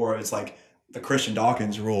thought it was more of it's like the Christian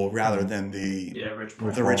Dawkins rule rather than the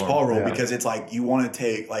Rich Paul rule because it's like you want to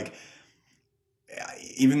take like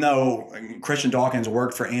even though Christian Dawkins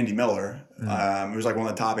worked for Andy Miller, he was like one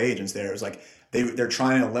of the top agents there. It was like they're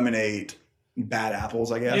trying to eliminate bad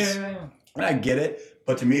apples, I guess. Yeah. And I get it,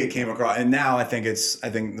 but to me it came across. And now I think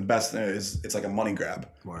the best thing is it's like a money grab.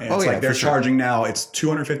 And it's like they're charging now. It's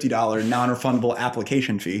 $250 non-refundable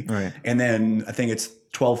application fee, Right. And then I think it's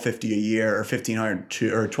 $1,250 a year or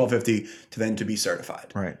 $1,500 or $1,250 to be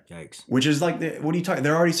certified. Right. Yikes. Which is like what are you talking?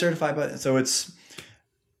 They're already certified, but so it's.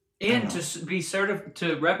 And to be certified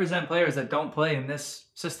to represent players that don't play in this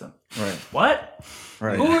system. Right. What?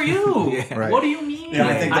 Right. Who are you? Right. What do you mean? Yeah,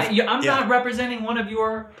 I think I'm not representing one of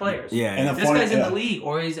your players. Yeah. And This guy's in the league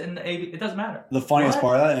or he's in the AB. It doesn't matter. The funniest What?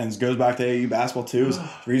 part of that, and it goes back to AAU basketball too, is the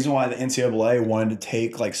reason why the NCAA wanted to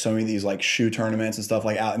take like so many of these like shoe tournaments and stuff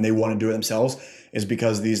like out, and they want to do it themselves, is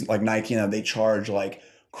because these like Nike and they charge like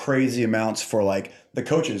crazy amounts for like the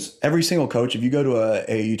coaches. Every single coach, if you go to a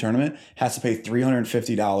AAU tournament, has to pay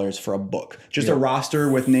 $350 for a book, just a roster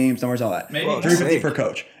with names, numbers, all that. Maybe. $350 per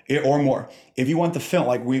coach or more. If you want the film,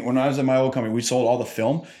 like when I was at my old company, we sold all the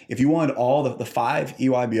film. If you wanted all the 5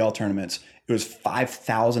 EYBL tournaments, it was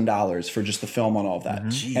 $5,000 for just the film on all of that.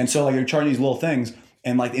 And so like they're charging these little things,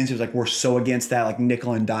 and like the NCAA was like, we're so against that, like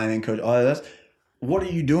nickel and diamond coach. Oh, that's what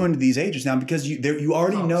are you doing to these agents now? Because you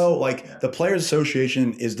already know, like the Players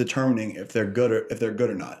Association is determining if they're good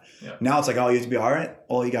or not. Yeah. Now it's like, oh, you have to be all right.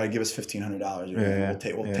 Well, you got to give us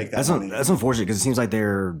 $1,500. We'll take that money. That's unfortunate because it seems like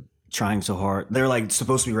they're trying so hard. They're like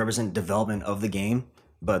supposed to be represent development of the game,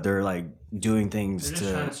 but they're like doing things They're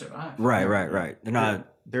just trying to survive. Right. They're not.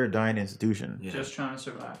 They're a dying institution. Just trying to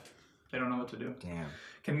survive. They don't know what to do. Damn.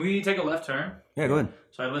 Can we take a left turn? Yeah, go ahead.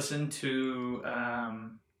 So I listened to,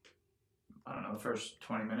 I don't know, the first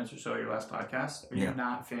 20 minutes or so of your last podcast. Are you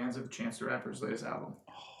not fans of Chance the Rapper's latest album?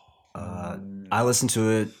 I listened to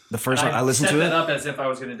it. The first time I listened set to that it, up as if I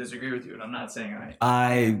was going to disagree with you, and I'm not saying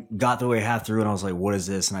I got the way half through and I was like, "What is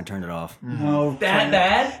this?" And I turned it off. No, that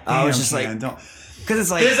bad. I was just like, don't. because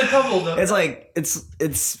it's like There's a couple though. it's like it's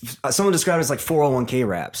someone described it as like 401k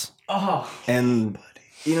raps, Oh, and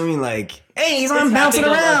you know what I mean? Like, hey, I'm It's bouncing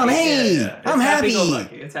happy-go-lucky. around. Hey, Yeah. It's I'm happy.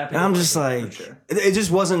 happy-go-lucky. It's happy. And I'm just like, it just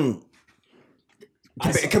wasn't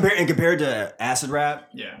compared to acid rap,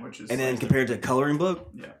 yeah, which is and then like, compared to Coloring Book.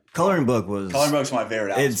 yeah. Coloring Book was Coloring Book's my favorite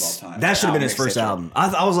album of it's all time. that should have been his Album first mixtape. album.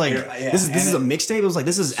 I was like, this is a mixtape. It was like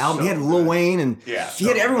this is album. He had Lil Wayne and he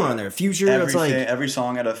had everyone on there. Future. It's like Every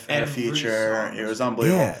song had a feature. song It was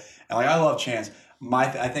unbelievable. Yeah. And like I love Chance.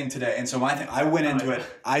 I think today, and so my thing, I went into it.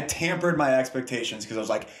 I tampered my expectations because I was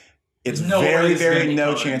like, it's There's no way it's gonna very be no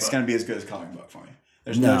Coloring chance it's Book. going to be as good as Coloring Book for me.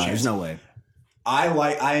 There's no chance. There's no way.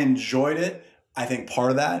 I enjoyed it. I think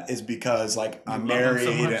part of that is because like I'm love him so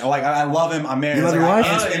married, much. and like I love him. I'm married. You love It's your like,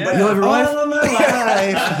 wife? I- Oh, but- yeah. You love your wife? I love my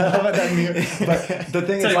life. I love that music. But the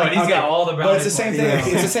thing is, Tell you like, what, he's got all the but it's the brownies same points.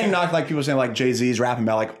 thing. It's the same knock like people saying like Jay-Z's rapping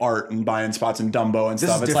about like art and buying spots in Dumbo and This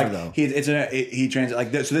stuff. is It's like different, he transit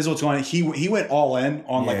like this. So this is what's going on. He went all in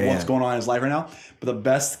on like what's going on in his life right now. But the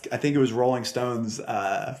best, I think it was Rolling Stone's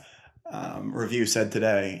review said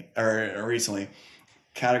today or recently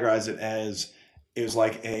categorized it as it was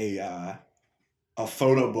like a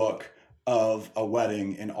photo book of a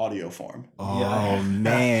wedding in audio form. Oh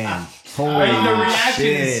man! Holy I mean, the reaction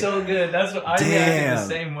shit. is so good. That's what I reacted Damn. the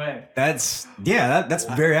same way. That's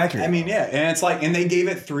very accurate. I mean, yeah, and it's like, and they gave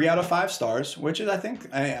it 3 out of 5 stars, which is, I think,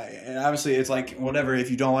 and obviously it's like whatever.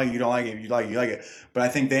 If you don't like it, you don't like it. If you like it, you like it. But I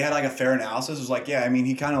think they had like a fair analysis. It was like, yeah, I mean,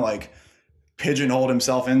 he kind of like pigeonholed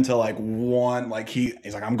himself into like one, like he's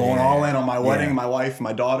like, I'm going all in on my wedding, my wife,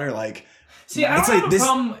 my daughter, like. See, I It's don't like have this- a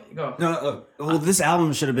problem. Go. no, well, this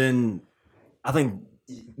album should have been. I think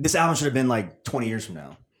this album should have been like 20 years from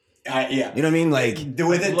now. Yeah, You know what I mean? Like,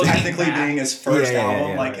 with it Looking technically back. being his first Yeah, album,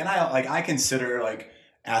 yeah. like, and I consider like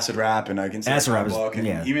Acid Rap and I can say Acid Rap is, Book and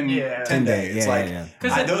yeah. even Yeah. 10 Day. It's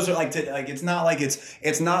those are like it's not like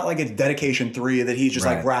it's not like it's Dedication 3 that he's just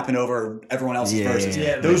like rapping over everyone else's verses.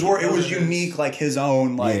 Those were it was unique like his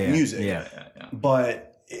own like music. Yeah.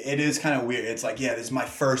 But it is kind of weird. It's like this is my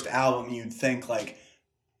first album. You'd think like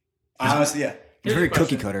honestly, It's Here's very a question.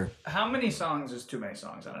 cookie cutter. How many songs is too many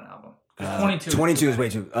songs on an album? 22. 22 is way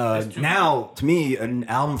too. Now, to me, an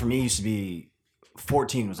album for me used to be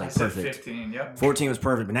 14 was I like said perfect. 15. Yep. 14 was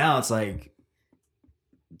perfect, but now it's like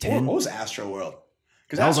 10. what was Astro World?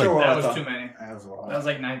 Because That was like- That was too many. That was a lot. That was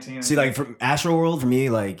like 19. See, like from Astro World for me,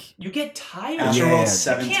 like you get tired. Astro Yeah. World I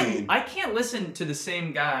 17. I can't listen to the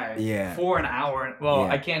same guy Yeah. for an hour. Well,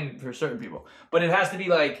 Yeah. I can for certain people, but it has to be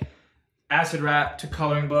like Acid Rap to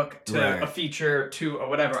Coloring Book to Right. a feature to or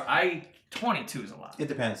whatever. 22 is a lot. It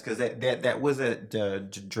depends because that was a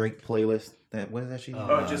Drake playlist. What is that shit?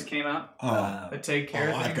 Oh, it just came out. The Take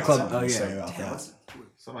Care I've thing. got Club- something oh, to yeah. say about that.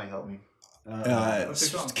 Somebody help me. What's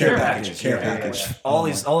it called? Care Package. Care Yeah, yeah, Package. yeah. all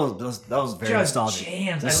of those, that was very Just nostalgic.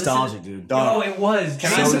 jams. I Nostalgic, listened- dude. Oh, it was.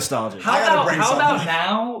 Can I So say- nostalgic. How I gotta about bring how about something.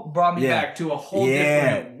 now brought me Yeah. back to a whole Yeah.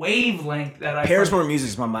 different wavelength that I Paris Morton Music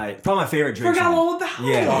is probably my favorite Drake forgot song. all about.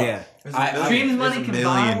 Yeah. Dreams Money There's a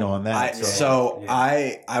Combined. million on that.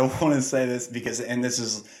 I want to say this because this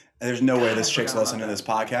is there's no way this chick's listening to this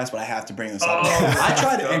podcast, but I have to bring this up. I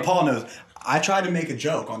tried to, and Paul knows. I tried to make a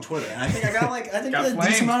joke on Twitter, and I think I got Got a decent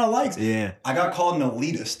flamed. amount of likes. Yeah. I got called an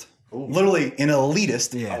elitist. Literally an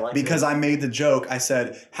elitist. Yeah. Because I made the joke. I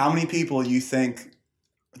said, "How many people you think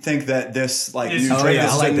that this like This- new Oh, Drake yeah,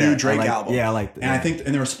 this I is like a new that. Drake I like- album?" yeah, I like that, And I yeah. think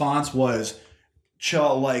and the response was.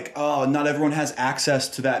 Chill, like, oh, not everyone has access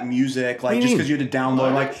to that music, like, do you just mean? because you had to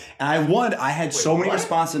download, like, and I had so many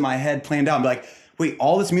responses in my head planned out, like, wait,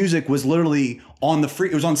 all this music was literally on the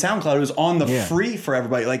free, it was on SoundCloud, it was on the Yeah. free for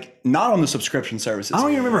everybody, like, not on the subscription services. I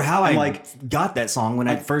don't even remember how I like, got that song when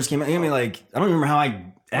I first came out. I mean, like, I don't remember how I What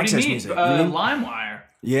do you accessed mean? music. You know what I mean? LimeWire.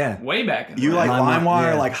 Yeah. Way back in the you day. like LimeWire, LimeWire,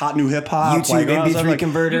 yeah. like hot new hip hop, YouTube like, all that MP3 stuff, like,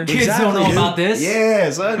 converter. Kids don't know dude. about this. Yeah,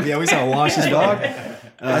 son. Yeah, we saw watch this dog.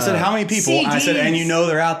 I said, how many people? I said, and you CDs. know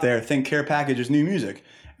they're out there think Care Package is new music.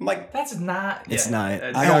 I'm like, That's not. It's yeah, not.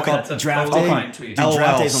 that's- I got called that's a Draft totally Day. fine tweet. Dude, Draft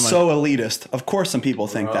LOL, Days on my- so elitist. Of course, some people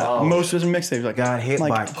think that. Most of his mixtapes like got hit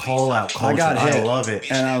like, by call out culture. I got hit. I love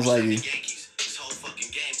it. And I was like,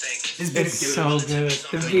 It's so good.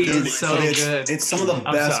 The beat is so but good. it's some of the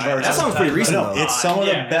I'm best sorry. verses. That song's pretty recent, No, though. it's some of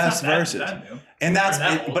the Yeah, it's best not that- verses. that new. And that's Or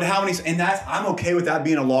that old. but how many and that's I'm okay with that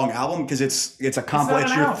being a long album because it's a compilation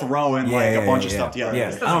an you're album. throwing like a bunch of stuff together.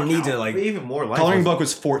 Yeah, I don't need to like Even more life. Coloring was, Book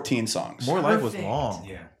was 14 songs. More life was Perfect. long.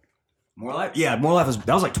 yeah. More Life. Yeah, More Life was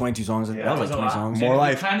that was like 22 songs. Yeah, that was like 20 songs. More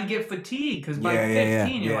Life. You kind of get fatigued because by Yeah, 15 yeah,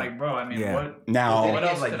 you're yeah. like, bro. I mean, Yeah. what? Now- what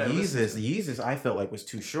else like could I listen to? Yeezus I felt like was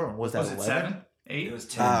too short. Was that Was it 11? 7, 8? It was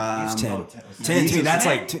 10. It was 10. 10. 10 to me, that's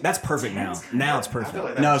Jesus. like that's perfect now. Now it's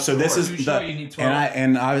perfect. No, so this Too is short, the you need 12.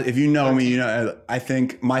 and I if you know me, you know I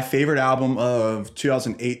think my favorite album of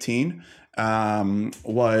 2018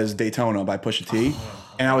 was Daytona by Pusha T,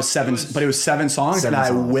 and I was but it was 7 songs, and I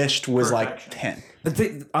songs. wished was like Perfection. 10. The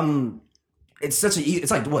thing, it's such a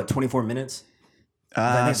it's like what 24 minutes.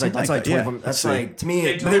 I think it's like, that's like 24. That's like to me.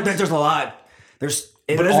 Daytona? But there's a lot. There's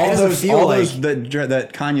it But doesn't, all it doesn't those, feel all like those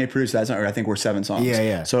that Kanye produced, that's I think were 7 songs. Yeah,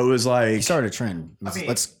 yeah. So it was like, he started a trend. Let's and keep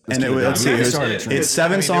it was, let's see, going. it was, Started a trend. it's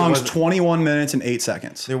 7 there songs, was- 21 minutes and 8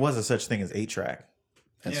 seconds. There was a such thing as 8-track.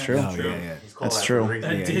 That's Yeah. true. Oh, yeah, yeah. That's true.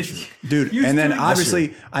 Dude, Used and then to be-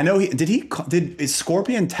 obviously, I know is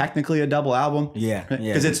Scorpion technically a double album? Yeah, yeah,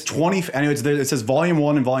 Because it's 20, anyway, it says volume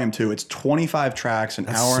 1 and volume 2. It's 25 tracks, an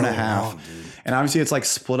hour and a so half. long, dude. And obviously it's like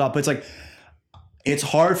split up. It's like, it's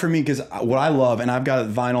hard for me because what I love, and I've got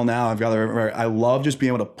vinyl now, I love just being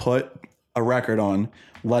able to put a record on,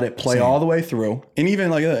 let it play all the way through. And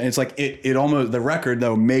even like, it's like, it almost, the record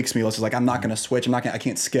though makes me listen, like I'm not going to switch. I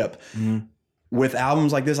can't skip. With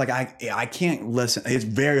albums like this, like I can't listen. It's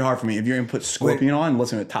very hard for me. If you're gonna put Scorpion on,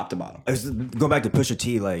 listen to it top to bottom. Go back to Pusha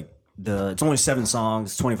T. Like it's only 7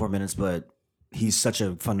 songs, 24 minutes, but he's such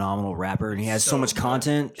a phenomenal rapper, and he has so much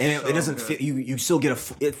content, and it doesn't feel you still get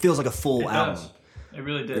it feels like a full album. does. It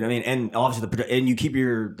really did. You know what I mean? And obviously and you keep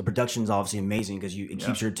the production's obviously amazing because it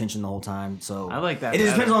keeps your attention the whole time. So I like that It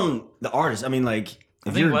just better. depends on the artist. I mean, like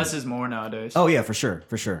I think less is more nowadays. Oh yeah, for sure,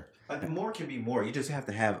 for sure. Like more can be more. You just have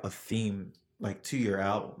to have a theme like to your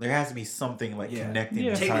album. There has to be something like connecting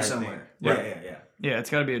Yeah. the Take entire me somewhere. thing. Yeah. Yeah,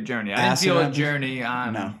 it's got to be a journey. I didn't Acid feel a Rap? journey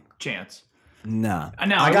on No. Chance. Nah.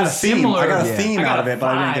 Now, I it got a was theme. similar. I got a Yeah. theme I got out of a it,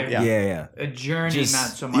 but I didn't get vibe. yeah. Yeah. A journey, Just- not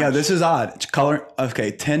so much. Yeah, this is odd. Color.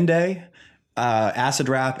 Okay, 10 Day Acid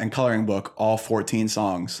Rap and Coloring Book, all 14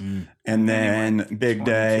 songs. And then Big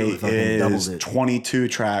Day is 22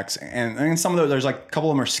 tracks. And some of those, there's like a couple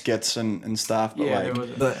of them are skits and stuff.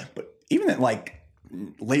 But but even at like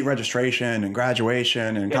late registration and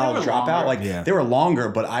graduation and college dropout, like they were longer,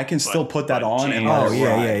 but I can still put that on and let it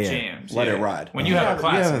ride. Jams, let it ride. When you have a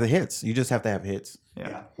classic. You have the hits. You just have to have hits.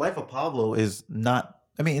 Yeah. Life of Pablo is not,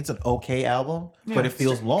 I mean, it's an okay album, but it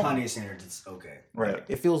feels long. Kanye standards, it's okay. Right.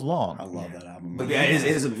 It feels long. I love that album. But yeah, it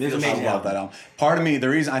is amazing. I love that album. Part of me, the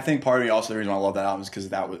reason why I love that album is because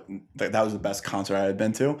that was the best concert I had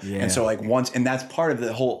been to. Yeah. And so like once, and that's part of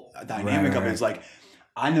the whole dynamic of it is like,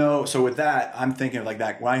 I know. So with that, I'm thinking of like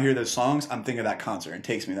that. When I hear those songs, I'm thinking of that concert. It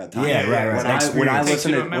takes me that time. Yeah, right. When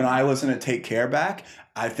I listen to Take Care back,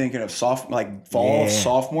 I'm thinking of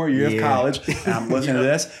sophomore year of college, and I'm listening to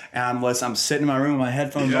this, and I'm sitting in my room with my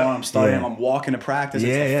headphones on, I'm studying, I'm walking to practice.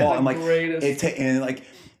 It's fall. I'm like, and like,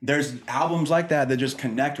 there's albums like that just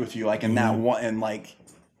connect with you, like in that one, and like,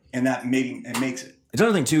 and that maybe it makes it. It's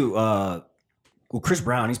another thing too. Well, Chris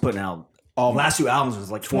Brown, he's putting out. Last 2 albums was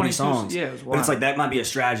like 20 songs. Yeah, it was wild. But it's like that might be a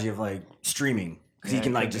strategy of like streaming because he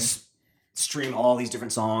can like just stream all these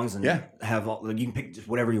different songs and have all, like, you can pick just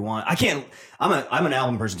whatever you want. I'm an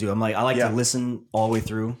album person too. I like to listen all the way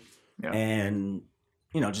through and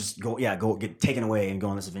just go get taken away and go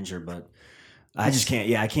on this adventure. But I just can't.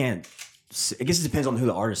 Yeah, I can't. I guess it depends on who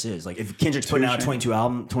the artist is. Like if Kendrick's putting out a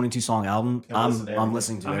 22 song album, I'm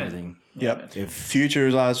listening to everything. Yep. If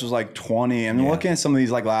Future's last was like 20, and looking at some of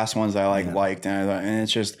these like last ones I liked, and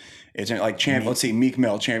it's like let's see, Meek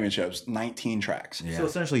Mill Championships, 19 tracks. So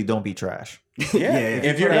essentially, don't be trash.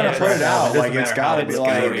 If you're gonna put it out, like it's gotta be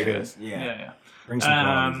like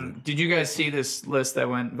Did you guys see this list that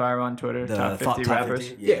went viral on Twitter? The top 50 rappers.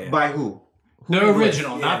 50? By who? The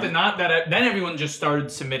original, not that. Then everyone just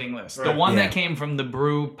started submitting lists. Right. The one that came from the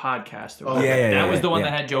Brew podcast. That was the one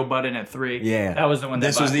that had Joe Budden at 3. Yeah, that was the one.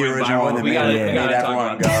 This was the original one that made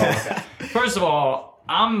everyone go. First of all,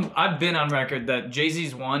 I've been on record that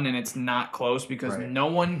Jay-Z's won, and it's not close because no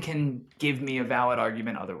one can give me a valid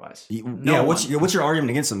argument otherwise. What's your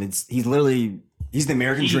argument against him? He's the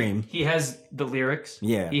American dream. He has the lyrics.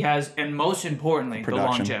 Yeah. He has, and most importantly, the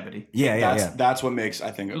longevity. That's what makes,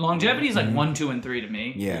 I think, longevity is like 1, 2, and 3 to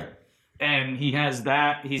me. Yeah. And he has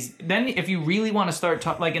that. Then if you really want to start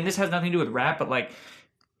talking, and this has nothing to do with rap, but like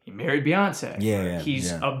he married Beyonce.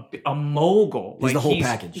 He's a mogul. He's the whole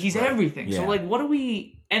package. He's everything. Yeah. So like, what do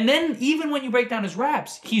we? And then even when you break down his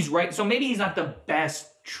raps, he's right. So maybe he's not the best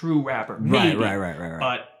true rapper. Maybe. Right.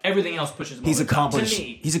 But everything else pushes him. He's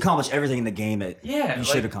accomplished everything in the game that he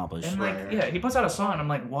should accomplish. And he puts out a song. And I'm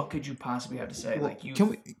like, what could you possibly have to say? Well,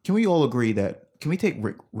 can we all agree that can we take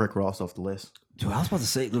Rick Ross off the list? Dude, I was about to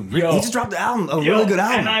say, he just dropped the album, really good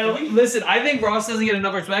album. And I think Ross doesn't get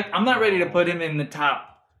enough respect. I'm not ready to put him in the top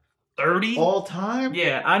 30 all time.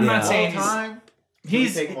 Yeah, I'm not saying all time.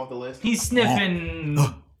 He's take him off the list. He's sniffing.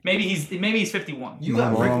 Maybe he's 51. You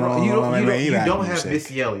got Rick Ross. You don't have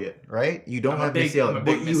Missy Elliott, right? You don't have Missy Elliott,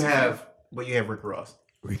 but you have Rick Ross.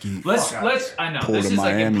 Ricky. Let's. I know this is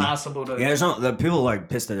like impossible to. Yeah, there's no. The people like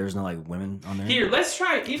pissed that there's no like women on there. Here, let's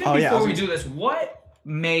try. Before we do this, what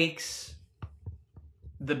makes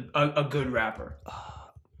a good rapper?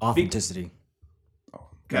 Authenticity.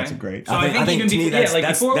 That's a great. So I think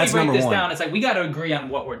before we break this down, it's like we got to agree on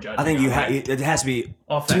what we're judging. I think it has to be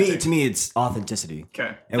authentic. To me, it's authenticity.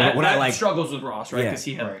 Okay, and that struggles with Ross, right? Because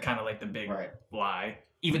he had kind of like the big lie,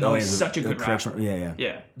 even though he's such a good rapper.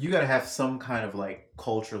 Yeah. You got to have some kind of like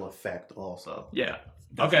cultural effect, also. Yeah.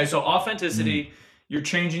 Okay, so authenticity. You're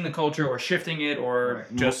changing the culture or shifting it, or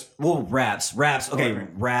just raps. Okay,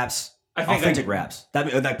 raps. I think authentic raps.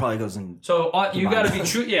 That probably goes in. So you got to be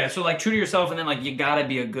true. Yeah. So like true to yourself, and then like you got to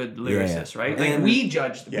be a good lyricist, right? Like we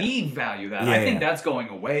value that. I think that's going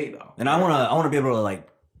away though. And I want to be able to like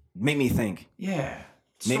make me think. Yeah.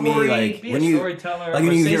 Make me like be a storyteller. Like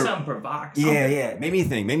when you say something provocative. Yeah. Make me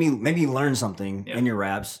think. Maybe learn something in your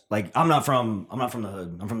raps. Like I'm not from the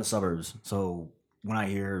hood. I'm from the suburbs. So when I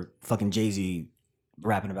hear fucking Jay-Z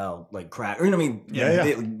rapping about like crack, or being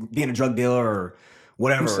a drug dealer or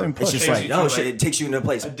whatever, it's just like, oh shit, it takes you into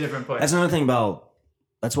a different place. That's another thing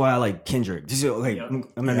that's why I like Kendrick. I'm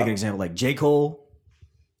gonna make an example. Like J. Cole,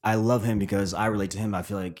 I love him because I relate to him. I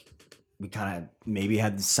feel like we kind of maybe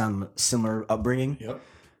had some similar upbringing. Yep.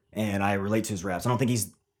 And I relate to his raps. I don't think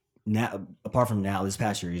he's apart from now this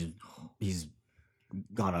past year he's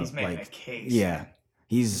gone up. He's making a case. Yeah.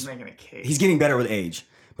 He's making a case. He's getting better with age.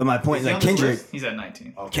 But my point is like Kendrick. He's at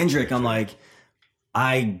 19. Kendrick, I'm like,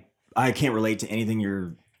 I can't relate to anything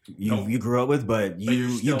you're you grew up with, but you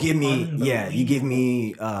still give me you give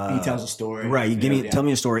me He tells a story. right. You give me tell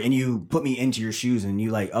me a story, and you put me into your shoes, and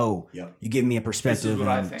you like you give me a perspective what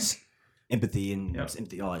I and think. empathy and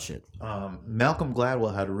empathy, all that shit. Malcolm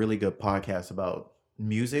Gladwell had a really good podcast about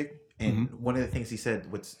music, and one of the things he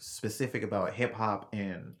said, what's specific about hip hop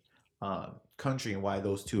and country, and why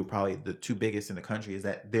those two are probably the two biggest in the country, is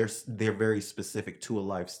that they're very specific to a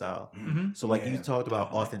lifestyle. So like you talked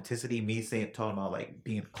about authenticity, me talking about like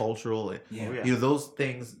being cultural, and you know those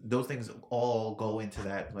things all go into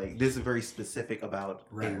that. Like this is very specific about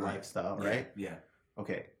a lifestyle, right? Yeah.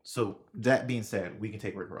 Okay, so that being said, we can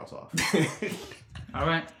take Rick Ross off. All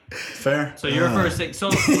right. Fair. So your first thing. So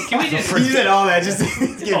can we just? You said all that just to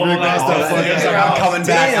get Rick Ross I'm coming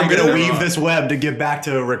back. I'm gonna weave this web to get back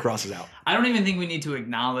to Rick Ross is out. I don't even think we need to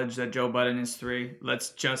acknowledge that Joe Budden is 3.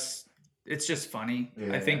 It's just funny.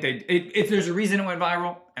 I think if there's a reason it went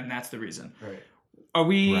viral, and that's the reason. Right. Are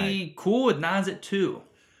we cool with Nas at 2?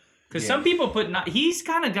 Because some people put he's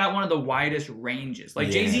kind of got one of the widest ranges. Like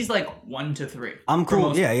Jay-Z's like 1 to 3. I'm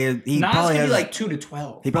cool. Yeah, he Nas probably could has be like 2 to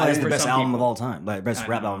 12. He probably has the for best some album people. of all time, like best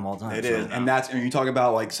rap album of all time. It is, and that's and you talk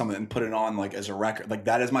about like something and put it on like as a record. Like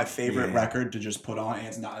that is my favorite record to just put on. And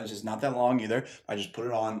it's just not that long either. I just put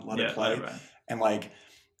it on, let it play, and like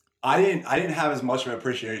I didn't have as much of an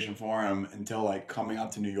appreciation for him until like coming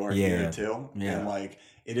up to New York here too. Yeah, and like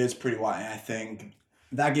it is pretty wild. And I think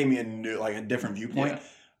that gave me a different viewpoint. Yeah.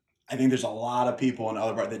 I think there's a lot of people in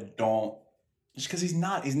other parts that don't, just because he's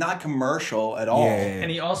not commercial at all. And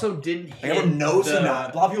he also didn't hit everyone knows who Nas.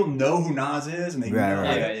 A lot of people know who Nas is, and they know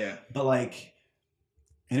it. But like,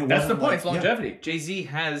 and that's the point. It's longevity. Jay-Z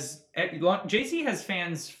has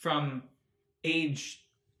fans from age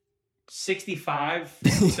 65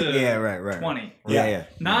 to 20. Yeah.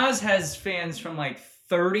 Nas has fans from like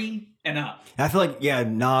 30 and up. I feel like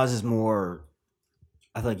Nas is more.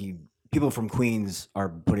 I feel like people from Queens are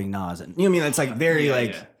putting Nas in. You know what I mean? It's like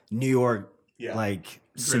very New York, like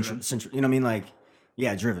central. You know what I mean? Like,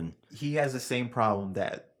 driven. He has the same problem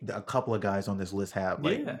that a couple of guys on this list have.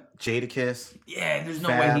 Like Jadakiss. Yeah, there's no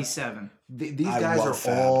way he's 7. These guys are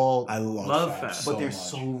Fab. all. I love Fab, but they're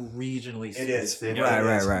so regionally specific. It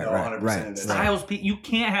is. Right. Styles P. You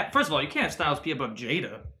can't have. First of all, you can't have Styles P above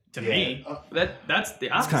Jada. To me, that's the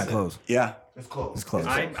opposite. It's kind of close. Yeah. It's close.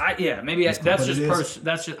 Maybe that's just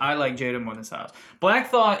I like Jada more than Styles.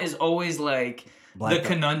 Black Thought is always like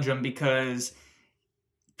conundrum because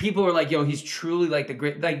people are like, yo, he's truly like the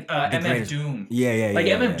great, like MF Doom.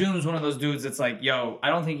 MF Doom's one of those dudes that's like, yo, I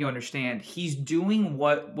don't think you understand. He's doing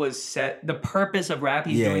what was set, the purpose of rap.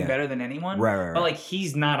 He's doing better than anyone. Right. But like,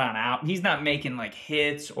 he's not he's not making like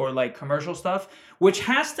hits or like commercial stuff, which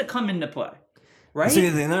has to come into play. Right. See,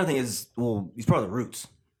 another thing is, he's part of the Roots.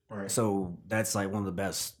 Right. So that's like one of the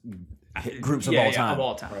best groups of all time. Of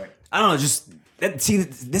all time. Right. I don't know. Just this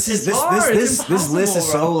list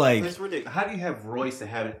is so like. It's ridiculous. How do you have Royce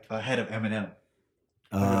ahead of Eminem?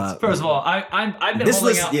 First of all, I've been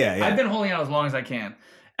holding out. I've been holding out as long as I can,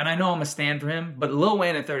 and I know I'm a stand for him. But Lil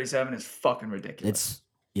Wayne at 37 is fucking ridiculous.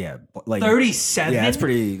 It's like 37. Yeah, that's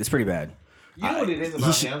pretty bad. You know what it is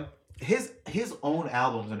about him? His own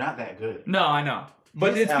albums are not that good. No, I know.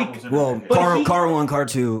 But it's Car 1, Car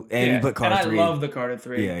 2, and you put Car 3. And I love the Carter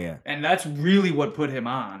 3. Yeah. And that's really what put him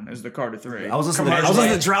on, is the Carter 3. I was listening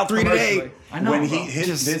to Drought 3 today. I know. When he hit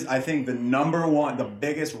this, I think the number one, the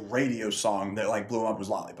biggest radio song that like blew up was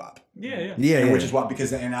Lollipop. Yeah. Which is why,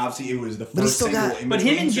 because and obviously it was the first single. But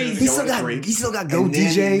him and Jay-Z, he still got Go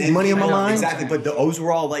DJ, Money on My Mind. Exactly, but those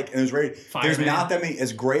were all like, it was radio. There's not that many,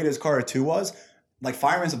 as great as Carter 2 was. Like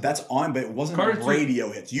Fireman's, that's on, but it wasn't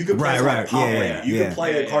radio hits. You could play pop radio. You could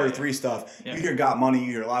play the Carter 3 stuff. You hear Got Money,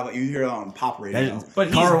 you hear Live, you hear it on pop radio.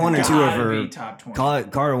 But Carter 1 and 2 are for top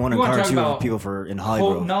 20. Carter 1 and Carter 2 are people for in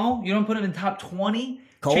Hollywood. No, you don't put him in top 20.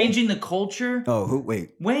 Changing the culture. Oh, who?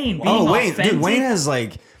 Wait, Wayne. Wayne. Authentic. Dude, Wayne has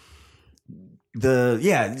like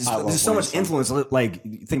there's so much influence. Like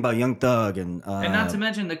think about Young Thug and not to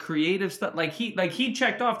mention the creative stuff. Like he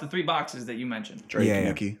checked off the 3 boxes that you mentioned. Drake,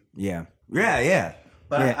 Nicki. Yeah.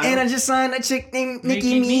 And I just signed a chick named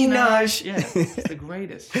Nicki Minaj. Yeah, it's the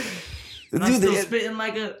greatest. And Dude, still spitting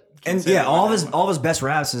like a. And all of his best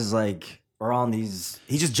raps is like are on these.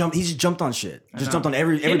 He just jumped on shit. Just jumped on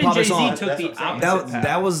every popular song. Took the opposite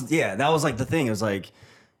path. That was like the thing. It was like.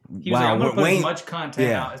 He was like, I'm going to put as much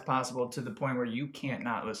content out as possible to the point where you can't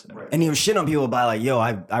not listen to it. And he was shitting on people by like, yo,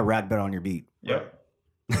 I rap better on your beat. Yep.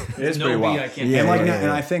 It is pretty wild.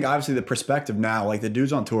 And I think obviously the perspective now, like the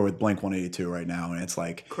dude's on tour with Blink-182 right now, and it's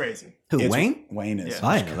like crazy. Who, Wayne? Wayne is. Yeah.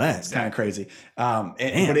 I know that. It's kind of crazy. But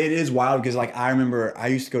it is wild because like I remember I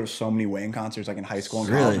used to go to so many Wayne concerts like in high school and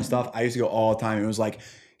college and stuff. I used to go all the time. It was like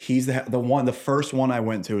He's the first one I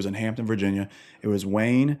went to was in Hampton, Virginia. It was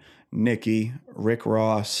Wayne, Nicki, Rick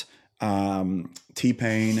Ross, T-Pain.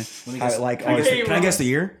 Can I guess the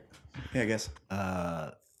year? Yeah, I guess.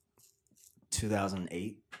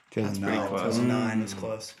 2008. 2009. 2009 was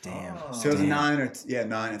close. Damn. 2009 or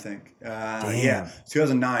 9, I think. Yeah,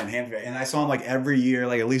 2009. Hampton, and I saw him like every year,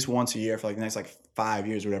 like at least once a year for like the next like 5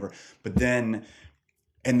 years or whatever. But then,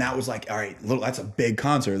 and that was like, all right, that's a big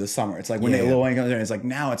concert this summer. It's like when Lil Wayne comes in, it's like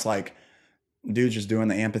now it's like dude's just doing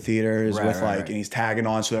the amphitheaters and he's tagging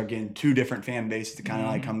on, so they're getting two different fan bases to kind of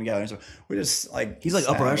like come together. And so we're just like he's like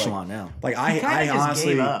upper echelon now. Like I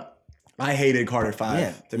honestly. I hated Carter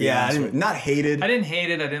 5. To be honest with you. Not hated. I didn't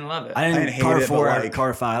hate it. I didn't love it. I didn't hate Carter 4. Like,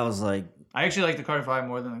 Carter 5, I was like, I actually like the Carter 5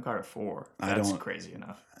 more than the Carter 4. That's crazy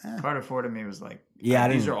enough. Carter 4 to me was like,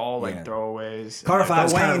 these are all like throwaways. Carter 5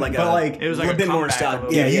 was kind of like it was like a bit more style.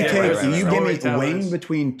 Yeah, you give me Wayne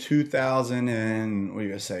between 2000 and what do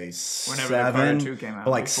you say, 7, came out,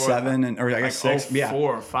 like 7 or I guess 6, 4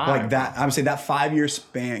 or 5, like that. I'm saying that 5-year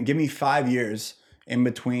span. Give me 5 years in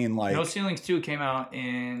between. Like No Ceilings 2 came out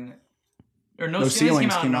in. Or No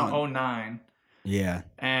Ceilings came out in 2009. Yeah.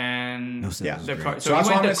 And No Ceilings. so he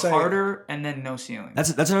went to Carter and then No Ceilings.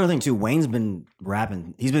 That's another thing too. Wayne's been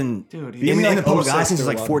rapping. He's been in the public eye since he's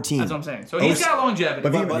like 14. That's what I'm saying. So he's got longevity.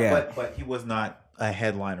 But he was not a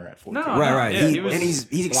headliner at 14. No, right. Yeah, he's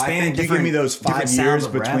expanded. You give me those 5 years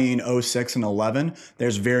between 06 and 11.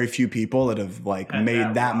 There's very few people that have like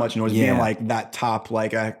made that much noise, being like that top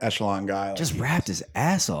like echelon guy. Just rapped his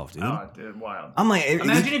ass off, dude. Oh, dude, wild. I'm like,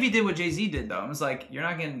 imagine if he did what Jay-Z did though. I was like, you're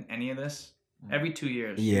not getting any of this. Every 2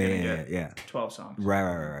 years, yeah. 12 songs.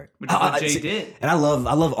 Right. Which is what Jay did. And I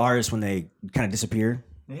love artists when they kind of disappear.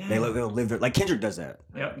 Yeah. They'll live there. Like Kendrick does that.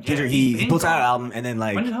 Yep. Kendrick, he puts out an album and then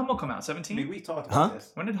like. When did Humble come out? 17? I mean, we talked about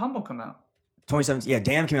this. When did Humble come out? 2017. Yeah,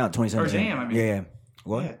 Damn came out in 2017. Or Damn, I mean. Yeah.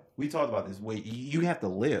 What? Yeah, we talked about this. Wait, you have to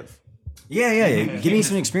live. Yeah. Give me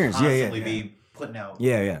some experience. Constantly be putting out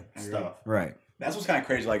stuff. Right. That's what's kind of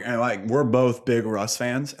crazy. Like we're both big Russ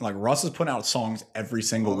fans, and like Russ is putting out songs every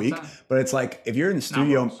single week. But it's like if you're in the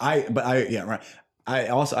studio, I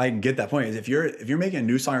get that point. Is if you're making a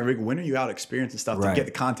new song every week, when are you out experiencing stuff to get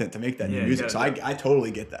the content to make that new music? So I totally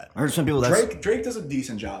get that. I heard some people Drake does a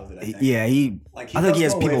decent job of it. I think. Yeah, I think he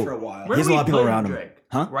has people for a while. He has a lot of people around him. Drake?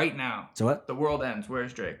 Huh? Right now. So what? The world ends.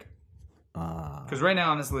 Where's Drake? Because right now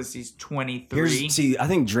on this list he's 23. I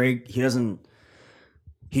think Drake. He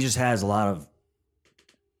just has a lot of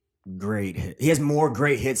great hits. He has more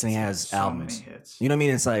great hits than he has albums. Many hits. You know what I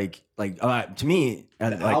mean? It's like to me,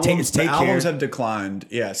 albums have declined.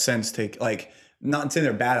 Yeah, since not saying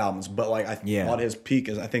they're bad albums, but like I thought his peak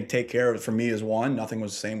is I think Take Care for me is 1. Nothing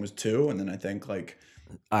Was the Same was 2, and then I think like.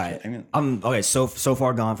 All right, okay. So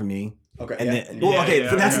Far Gone for me. Okay. And then,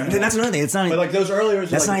 that's another thing. It's not. But like those earlier,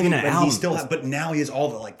 that's not even an album. But now he has all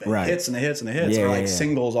the hits and the hits and the hits, or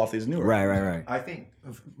singles off these newer. Right. I think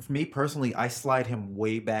for me personally, I slide him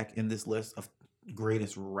way back in this list of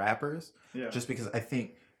greatest rappers, just because I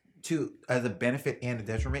think, as a benefit and a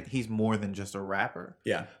detriment, he's more than just a rapper.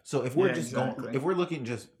 Yeah. So if we're just if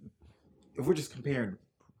we're just comparing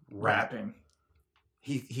rapping,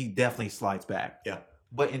 he definitely slides back. Yeah.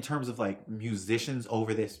 But in terms of like musicians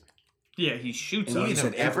over this. Yeah, he shoots up.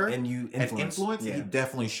 And influence. He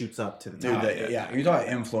definitely shoots up to the top. Dude, you're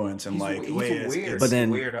talking influence and he's a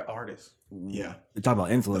weird artist. Yeah. You're talking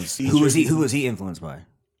about influence. Who was he influenced by?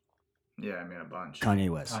 Yeah, I mean a bunch. Kanye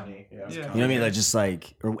West. Yeah. You know what I mean? Like just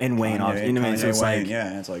like and Wayne off. You know what I mean? So it's like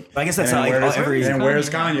it's like. But I guess that's how every. And where's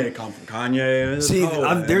Kanye come from? Kanye is. See,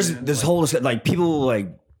 there's this whole like people like.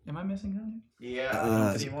 Am I missing Kanye?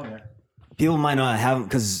 Yeah. People might not have him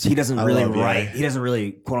because he doesn't really write. He doesn't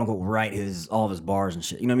really quote unquote write all of his bars and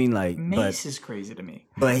shit. You know what I mean? Like Mace is crazy to me.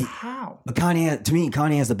 But how? But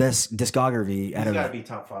Kanye has the best discography. He's got to be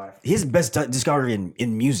top 5. He has the best discography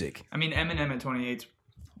in music. I mean, Eminem at 28.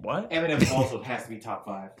 What? Eminem also has to be top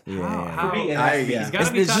 5. How?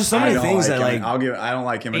 It's just so many things that like I don't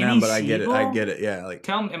like Eminem, but I get it. Yeah, like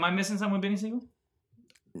tell him. Am I missing something with Benny Siegel?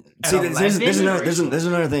 See, there's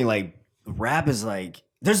another thing. Like rap is like.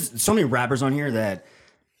 There's so many rappers on here that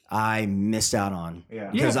I missed out on.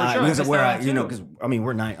 Yeah. Because because I mean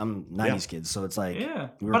I'm 90s kids, so it's like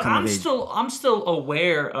But I'm still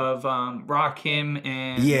aware of Rakim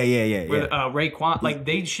and with Raekwon. Like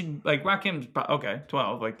they should Rakim's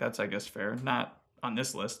 12. Like that's I guess fair. Not on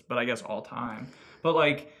this list, but I guess all time. But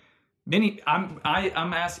like. Benny, I'm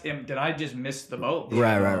asking him. Did I just miss the boat?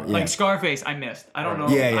 Right. Like Scarface, I missed. I don't know.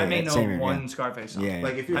 I may know one Scarface song.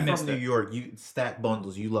 Like if you're from New York, you stack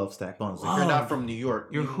bundles. You love stack bundles. If you're not from New York,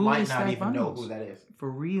 you might not even know who that is. For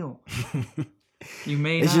real. You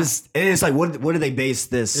may It's not. just, it's like, what do they base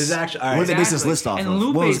this? It's actually- what do they base this Exactly. list off and of?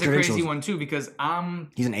 Lupe What was is a the crazy credentials? one too because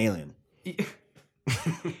He's an alien.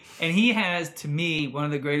 and he has to me one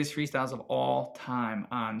of the greatest freestyles of all time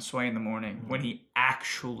on Sway in the Morning when he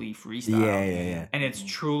actually freestyled. Yeah. And it's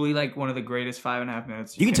truly like one of the greatest 5.5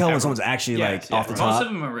 minutes. You can tell when ever- someone's actually Yes, like off the Most top. of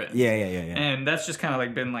them are written. Yeah. And that's just kind of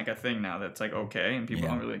like been like a thing now that's like okay, and people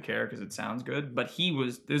Yeah. don't really care because it sounds good. But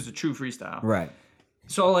this is a true freestyle. Right.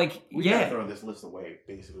 So like, We gotta yeah, throw this list away.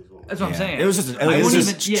 Basically, is what that's what I'm Yeah. saying. It was just, I it was wouldn't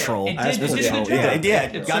just even- yeah, troll. it That's did- what it it did is. the job. Yeah,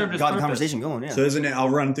 It got served its the purpose. conversation going. Yeah. So I'll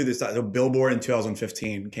run through this. So Billboard in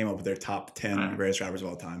 2015 came up with their top 10 greatest rappers of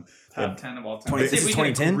all time. Top 10 of all time. 20 Let's see if this is we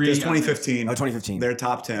can 2010? agree This is on this. 2015. Oh, 2015. Their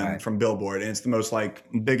top 10 Right. from Billboard, and it's the most like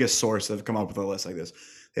biggest source that have come up with a list like this.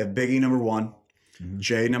 They have Biggie number 1,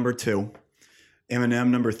 Jay number 2, Eminem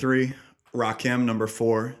number 3, Rakim number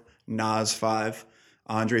 4, Nas 5,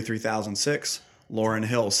 Andre 3006, Lauryn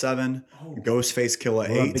Hill 7, Ghostface Killah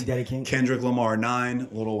What up, Big 8, Daddy King? Kendrick Lamar 9,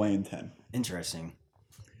 Lil Wayne 10. Interesting.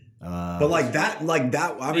 But like that,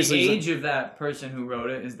 The obviously. age of that person who wrote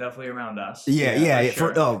it is definitely around us. Yeah.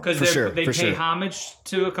 For Because sure. they For pay sure. homage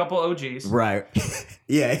to a couple OGs. Right.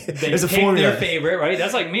 Yeah. They There's a pick formula. their favorite, right?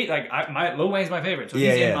 That's like me. Like Lil Wayne's my favorite, so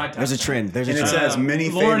Yeah, he's in my yeah. top There's a 10. trend. There's a And it trend. says many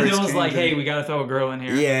Lauryn favorites Hill's came like, to- hey, we got to throw a girl in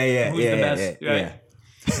here. Yeah. Who's the best? Right? Yeah.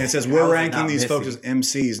 And it says we're How's it ranking not these folks Missy?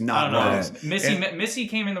 as MCs, I not don't know. rappers. Missy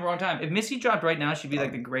came in the wrong time. If Missy dropped right now, she'd be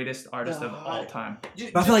like the greatest artist of all time.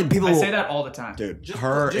 But I feel like people. I say that all the time. Dude, Just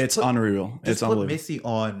it's put- unreal. It's Just put unbelievable. Missy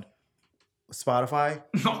on Spotify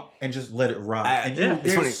and just let it rock. And yeah,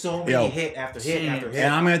 it's funny. there's so many Yo. hit after hit after hit.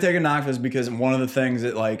 And I'm gonna take a knock for this because one of the things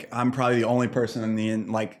that like I'm probably the only person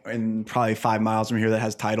in probably 5 miles from here that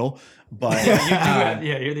has Tidal, but Yeah,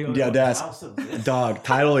 you're the only yeah, one. that's House of this. dog.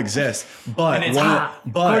 Tidal exists, but And it's hot,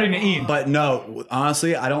 according to Ian. but no,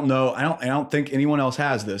 honestly, I don't know. I don't think anyone else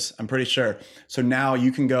has this. I'm pretty sure. So now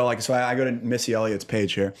you can go like so. I go to Missy Elliott's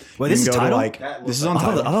page here. Wait, you this can is go to Tidal? like That this is looks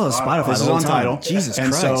on like- Tidal. I thought it was Spotify. This the is whole on time. Tidal. Jesus and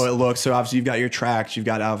Christ. so it looks. So obviously you've got your tracks. You've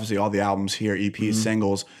got obviously all the albums here, EPs,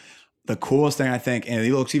 singles. The coolest thing I think, and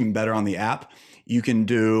it looks even better on the app. You can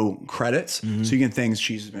do credits, so you can think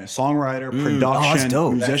she's been a songwriter, production,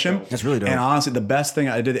 dope. musician. That's really dope. And honestly, the best thing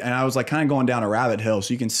I did, and I was like kind of going down a rabbit hit,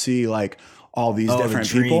 so you can see like all these different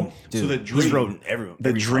the dream. people. Dude, So the he's dream, wrote everyone.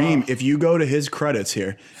 the dream. If you go to his credits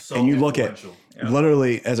here and you look at influential.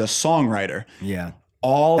 literally as a songwriter, Yeah.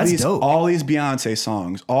 all That's these dope. all these Beyonce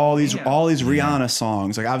songs, all these Rihanna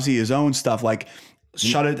songs, like obviously his own stuff, like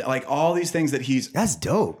Shut It, like all these things that he's That's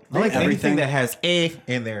dope. I like everything everything that has a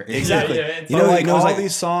in there. exactly. Yeah, it's- You know, like it goes all like-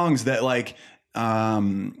 these songs that like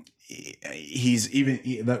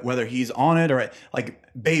whether he's on it or like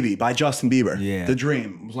Baby by Justin Bieber. Yeah. The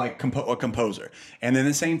Dream was like a composer. And then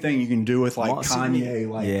the same thing you can do with like Mossy. Kanye,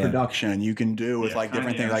 like Yeah. production. You can do with like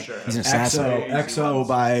different Kanye, things like sure. He's an assassin. XO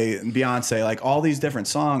by Beyonce, like all these different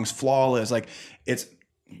songs, Flawless, like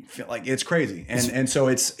it's crazy. And so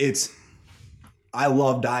it's I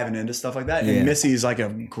love diving into stuff like that. Yeah. And Missy's like a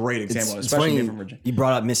great example, It's especially funny from Virginia. you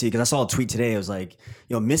brought up Missy because I saw a tweet today. It was like,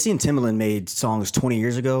 Missy and Timbaland made songs 20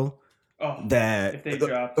 years ago Oh, that, if they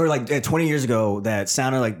dropped. or like 20 years ago that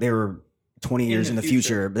sounded like they were 20 years in the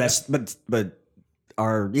future. But that's but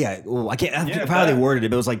I can't. I forget how they worded it.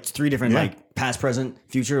 But it was like three different like past, present,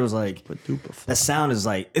 future. It was like that sound is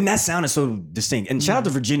like, and that sound is so distinct. And shout out to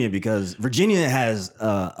Virginia because Virginia has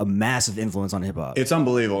a massive influence on hip hop. It's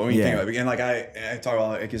unbelievable when you Yeah. think about it. And like I talk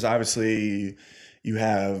about it because obviously you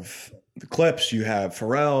have the Clips, you have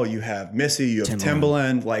Pharrell, you have Missy, you have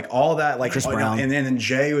Timbaland, like all that, like Chris Brown. and then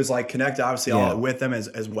Jay was like connected obviously Yeah. all with them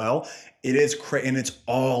as well. It is crazy, and it's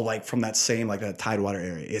all like from that same like that Tidewater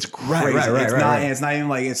area. It's crazy. Right, it's not, right. and it's not even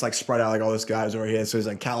like it's like spread out like all this guys over here. So it's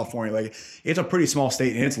like California, like it's a pretty small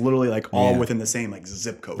state, and it's literally like all Yeah. within the same like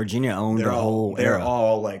zip code. Virginia owned They're the all, whole they're era.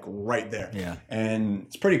 all like right there. Yeah. And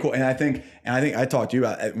it's pretty cool. And I think I talked to you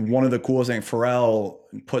about one of the coolest things Pharrell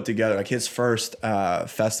put together, like his first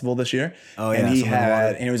festival this year. Oh, yeah, And he Something in the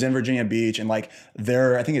Water. and it was in Virginia Beach, and like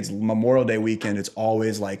I think it's Memorial Day weekend. It's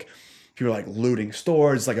always like people are like looting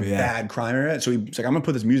stores. It's like a bad crime area. So he's like, I'm gonna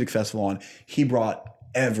put this music festival on. He brought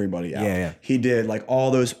everybody out. Yeah. He did like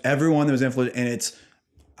everyone that was influenced, and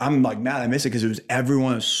I'm like mad I missed it because it was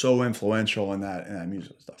everyone was so influential in that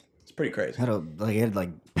music stuff. It's pretty crazy. He had like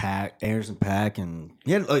Anderson .Paak and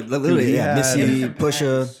he had like literally he had- Missy,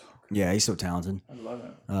 Pusha. Yeah, he's so talented. I love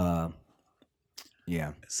it.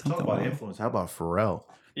 Yeah. Talk about influence. How about Pharrell?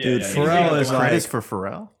 Dude, yeah. Pharrell is like Credits for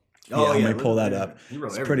Pharrell? Oh, yeah, let me pull that up. He wrote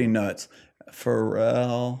It's everything. pretty nuts.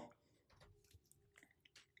 Pharrell.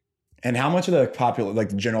 And how much of the the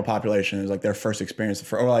general population is like their first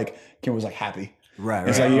experience or like Kim was like happy? Right.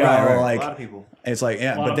 It's like you got right. A like lot of people. it's like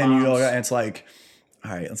yeah, lot but of then you bombs. go and it's like,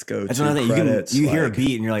 all right, let's go. That's to another thing. credits, You hear a like-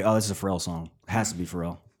 beat and you're like, oh, this is a Pharrell song. It has to be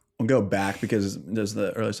Pharrell. We'll go back because there's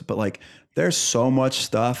the early stuff, but like there's so much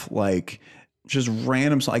stuff like just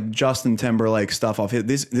random like Justin Timberlake stuff off his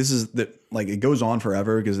this is the like it goes on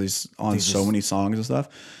forever because he's on so many songs and stuff.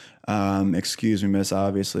 Excuse me, miss,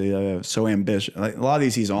 obviously. So ambitious. Like, a lot of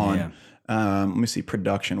these he's on. Yeah. Let me see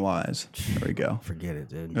production wise. There we go. Forget it,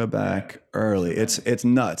 dude. Go back early. It's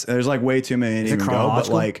nuts. There's like way too many to Is it even go, but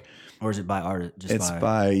chronological? like Or is it by artist? Just it's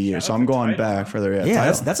by year. So I'm going Tidal, back huh? further. Yeah,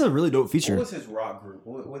 Tidal. that's a really dope What feature. was his rock group?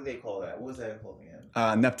 What did they call that? What was that called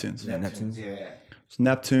again? Neptunes. Neptunes. Yeah.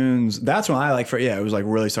 Neptunes. That's when I like it was like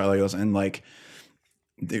really started like this and like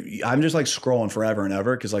I'm just like scrolling forever and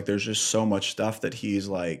ever because like there's just so much stuff that he's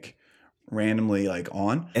like randomly like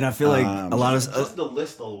on. And I feel like a lot of Just the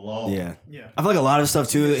list alone. yeah. Yeah. I feel like a lot of stuff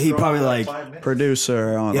too. He probably like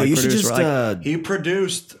Producer on Yeah, like you should producer, just, like, he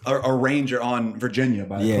produced a Ranger on Virginia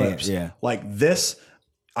by the Yeah, Clips. yeah. Like this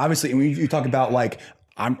obviously when you talk about like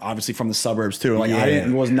I'm obviously from the suburbs too. Like Yeah.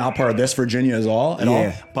 was not part of this Virginia at all.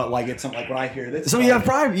 Yeah. But like it's something like when I hear this. so you have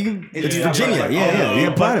pride. It's Virginia. Like, Yeah. You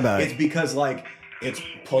have pride about It's it. because like it's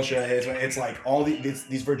Pusha. It's like all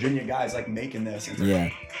these Virginia guys like making this. It's like, Yeah.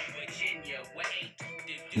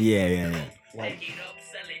 Yeah. like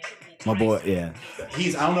My boy. Yeah.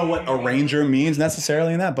 I don't know what arranger means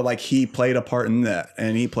necessarily in that, but like he played a part in that,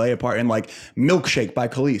 and he played a part in like Milkshake by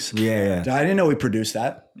Khalees. Yeah. I didn't know he produced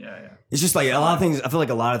that. Yeah. It's just like a lot of things. I feel like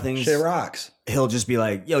a lot of things. Shit rocks. He'll just be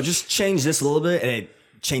like, "Yo, just change this a little bit," and it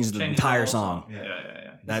changes the Changes entire whole song.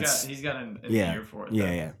 Yeah. That's- He's got an Yeah. ear for it. Yeah.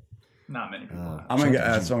 that Yeah. Not many people have. I'm gonna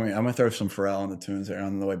get, so I'm gonna throw some Pharrell on the tunes there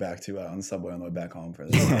on the way back to on the subway on the way back home for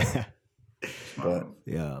this. But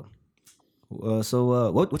Yeah.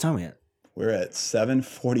 So what time are we at? we're at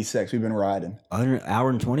 7:46. We've been riding. An hour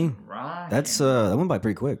and 20. Right. That's that went by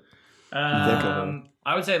pretty quick.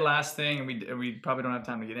 I would say last thing, and we probably don't have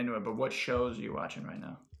time to get into it, but what shows are you watching right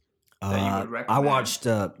now? That you would I recommend? watched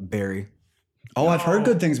Barry. Oh, I've heard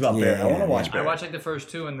good things about Yeah, Barry. I want yeah, to watch yeah. Barry. I watched like the first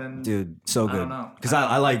two, and then Dude, so I good. don't know. Because I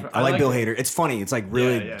I like like Bill it. Hader. It's funny. It's like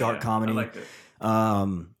really dark comedy. I liked it.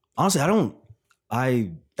 Honestly,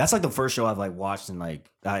 that's like the first show I've like watched and like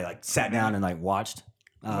I like sat down and like watched.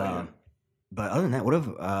 But other than that,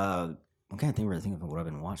 I can't really think of what I've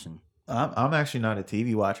been watching. I'm actually not a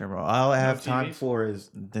TV watcher, bro. All I have time TVs? for is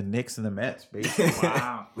the Knicks and the Mets, basically.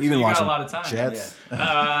 Wow. We've been So you watching got a lot of time. Jets.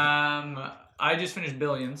 I just finished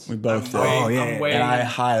Billions. We both I'm did. Oh, yeah, I'm yeah. way, And I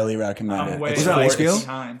highly recommend I'm it. way It's Was that on HBO?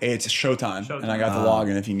 behind. It's Showtime, Showtime. and I got the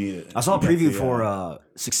login if you need it. I saw a You got preview the, for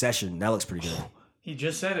Succession. That looks pretty good. He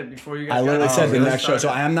just said it before you guys. I literally got said the really next show. So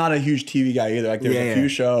started. I am not a huge TV guy either. Like there's Yeah, a yeah. few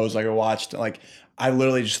shows like I watched. Like I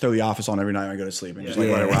literally just throw The Office on every night when I go to sleep and just like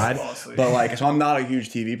Yeah. let it ride. Fall asleep. But like, so I'm not a huge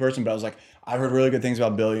TV person. But I was like, I've heard really good things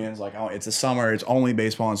about Billions. Like it's the summer, it's only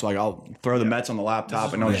baseball, and so like I'll throw the Mets on the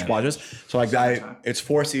laptop and I'll just watch this. So like it's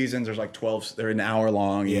 4 seasons. There's like 12. They're an hour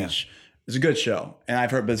long each. It's a good show, and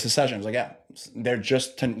I've heard. But Succession, I was like, yeah, they're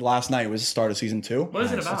just last night was the start of season 2. What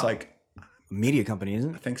is it So about? it's like Media company,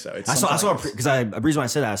 isn't I it? think so. It's I saw something because the reason why I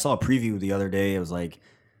said that I saw a preview the other day. It was like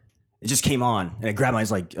it just came on and it grabbed my.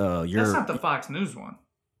 It's like That's you're. not the Fox News one.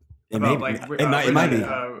 It About, may, like, it might be.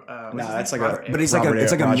 No, that's like a- But he's Robert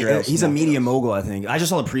like a Roger Ailes. he's a media mogul, I think. I just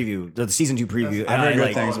saw the preview, the season 2 preview, and I've heard I good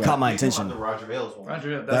like things about caught my The attention. Roger Ailes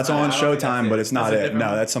one. That's on Showtime, but it's not it.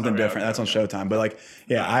 No, that's something different. That's on Showtime. But like,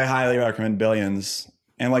 yeah, I highly recommend Billions.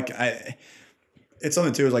 And like, it's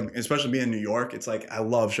something too. Is like, especially being in New York, it's like I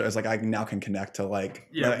love shows. Like I now can connect to like,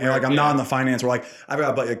 and like I'm not in the finance. Where like I've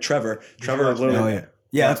got like Trevor. Trevor literally. Oh yeah,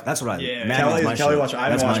 yeah. That's what I. Yeah. Mad Men's my Kelly shit. watched. I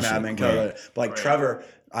haven't That's my watched Mad shit. Men. Kelly, Yeah. but like Trevor,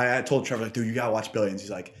 I told Trevor like, dude, you gotta watch Billions.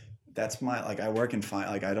 He's like, that's my like I work in fine.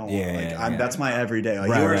 Like I don't Yeah, like yeah, I'm yeah. that's my everyday. Like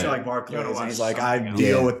Right, he works right. at like Barclays, gotta and he's watch like I something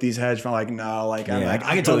deal else. with these hedge funds. Like no, like I'm Yeah, like I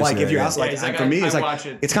can but, totally like see if you that, ask yeah. like Yeah, he's like, for me it's I like watch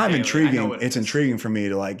it it's kind of daily. I know intriguing. what it It's is. intriguing for me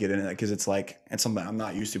to like get into it because it's like it's something I'm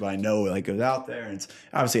not used to, but I know it like goes out there. And it's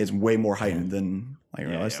obviously it's way more heightened than like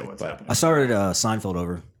realistic. what's But happening? I started Seinfeld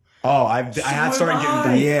over. oh, I had started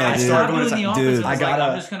getting Yeah, I dude. started going doing the to office. dude. Dude, I I gotta-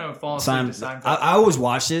 I'm just gonna fall asleep to Seinfeld. I always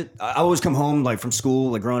watched it. I always come home like from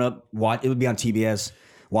school, like growing up. It would be on TBS.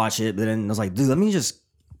 Watch it, but then I was like, dude, let me just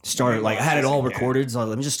start. Like I had it all recorded, so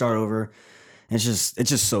let me just start over. And it's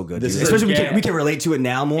just so good, This dude. is- Especially we can relate to it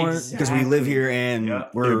now more because we live here and Yeah.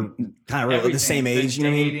 we're kind of the same age. You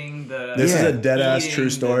know what I mean? This is Yeah. a dead ass true Eating,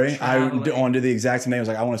 the story. I traveling. want to do the exact same thing. I was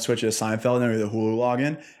like, I want to switch it to Seinfeld and then the Hulu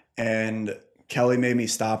login. And Kelly made me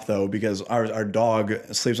stop though because our dog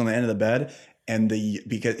sleeps on the end of the bed, and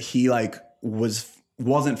because he like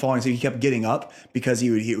wasn't falling asleep, he kept getting up because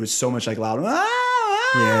he was so much like loud,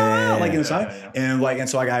 Yeah. like inside, and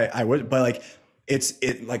so like I would, but like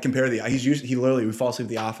it like compared to the he literally we fall asleep at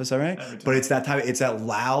the office, all right? But it's that type. It's that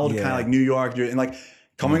loud kind of like New York, and like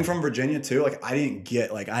coming from Virginia too. Like I didn't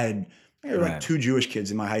get like there were like 2 Jewish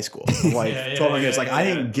kids in my high school, like 12 years. Like I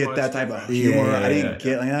didn't get that type of humor. I didn't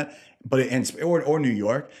get like that. But or New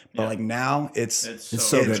York, but like now it's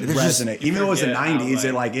so good. It resonates. Even though it was the 90s,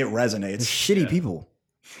 it resonates. There's shitty people.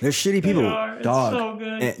 There's shitty people. Dog. So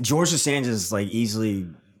good. And George Costanza is like easily,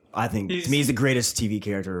 I think, to me, he's the greatest TV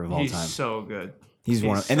character of all time. He's so good. He's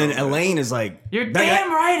one of, and then Elaine is like, you're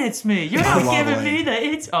damn right, it's me. You're not giving me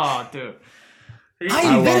the dude.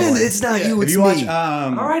 I invented it. It's not you. It's me.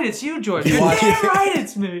 All right, it's you, George. You're damn right,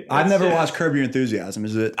 it's me. I've never watched Curb Your Enthusiasm.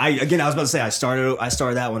 Is it? I was about to say I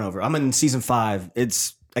started that one over. I'm in season 5.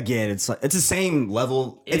 It's the same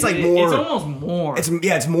level. It's like more. It's almost more.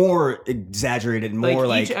 It's more exaggerated. More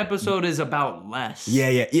like each episode is about less. Yeah,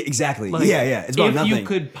 exactly. It's about nothing. If you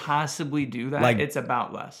could possibly do that, it's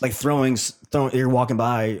about less. Like throwing. You're walking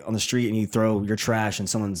by on the street and you throw your trash in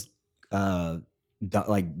someone's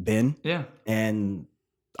bin. Yeah. And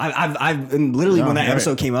I've literally when that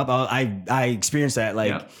episode came up, I experienced that.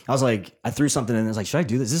 Like I was like, I threw something and I was like, should I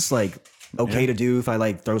do this? Is this like okay to do if I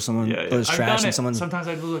like throw those trash in someone's? Sometimes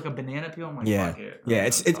I do like a banana peel. I'm like, fuck it.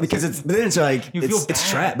 It's because it's but then it's like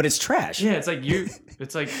it's trash, but it's trash. Yeah, it's like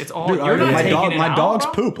it's all. Dude, you're not my taking my it dog's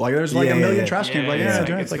out, poop. Like there's like a million trash cans. Like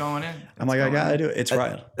it's going in. I'm like, I gotta do it. It's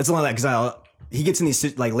right. It's a lot of that because he gets in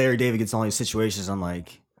these like Larry David gets in all these situations. I'm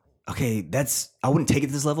like, okay, I wouldn't take it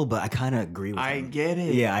to this level, but I kind of agree with him. I get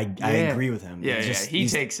it. Yeah, I agree with him. Yeah, he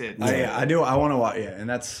takes it. I do. I want to watch. Yeah, and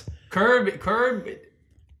that's Curb.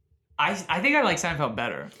 I think I like Seinfeld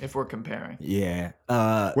better if we're comparing. Yeah.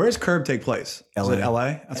 Where does Curb take place? LA. Is it LA?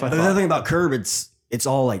 That's what I thought. Another thing about Curb, it's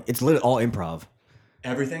all like it's literally all improv.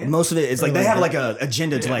 Everything. And most of it is like they have like a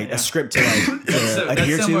agenda to like a script to like that's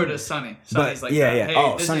adhere similar to. to Sunny. But Sunny's like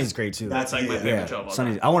Hey, Sunny's great too. That's like my favorite show of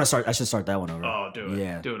all time. I should start that one over. Oh, do it.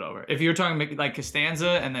 Yeah. Do it over. If you're talking like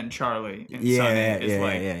Costanza and then Charlie and Sunny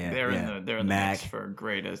they're in the mix for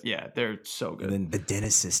greatest. Yeah, they're so good. And then the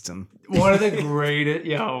dentist system. One of the greatest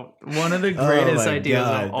ideas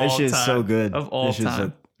of all time. That shit's so good. Of all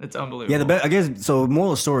time. It's unbelievable. Yeah, I guess so.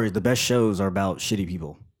 Moral of the story: the best shows are about shitty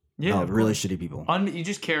people. Yeah, really shitty people. You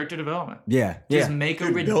just character development. Yeah, just make a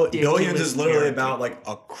ridiculous. Billions is literally about like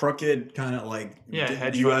a crooked kind of like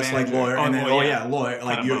U.S. like lawyer, and then lawyer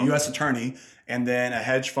like U.S. attorney, and then a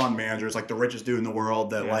hedge fund manager is like the richest dude in the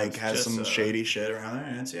world that like has some shady shit around there,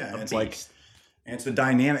 and it's like, and it's the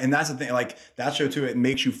dynamic, and that's the thing. Like that show too, it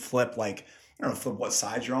makes you flip like. I don't know flip what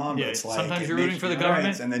side you're on, but it's like sometimes you're rooting for the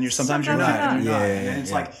government, and then sometimes you're not. And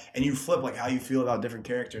it's like, and you flip like how you feel about different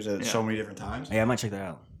characters at so many different times. Yeah, I might check that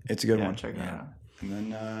out. It's a good one. Check that out.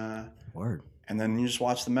 And then word. And then you just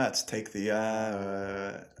watch the Mets take the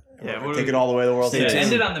take it all the way to the World Series. Series.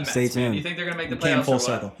 End it on the Mets. Stay tuned. Man. You think they're gonna make the playoffs full or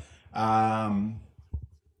circle. what?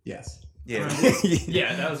 Yes. Yeah.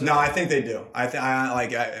 That was. No, I think they do. I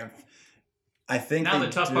think now the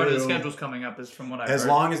tough part of the schedule's coming up is from what I heard. As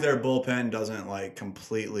long as their bullpen doesn't like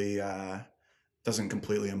completely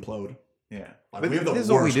implode. Yeah, like, we have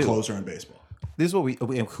the worst closer in baseball. This is what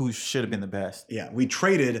who should have been the best. Yeah, we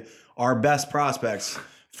traded our best prospects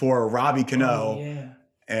for Robbie Cano,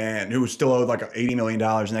 and who was still owed like $80 million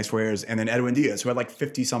the next 4 years, and then Edwin Diaz, who had like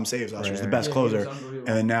 50-some saves last year, was the best closer, and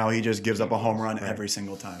then now he just gives up a home run every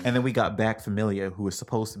single time. And then we got back Familia, who was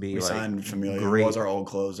supposed to be signed Familia, who was our old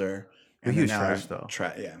closer. And he was trash though.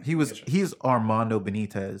 He's Armando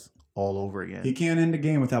Benitez all over again. He can't end a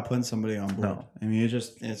game without putting somebody on board. No. I mean,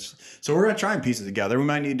 it's so we're gonna try and piece it together. We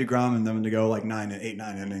might need DeGrom and them to go like 9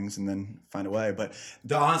 innings and then find a way. But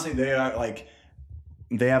honestly, they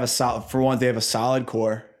have a solid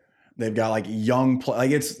core. They've got like young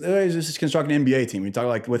like it's just constructing an NBA team. We talk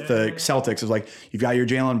like with the Celtics, it's like you've got your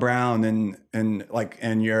Jaylen Brown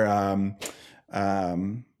and your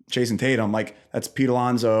Jason Tatum, like that's Pete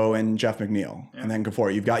Alonso and Jeff McNeil, and then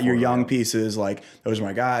Gafford. You've got your young pieces, like those are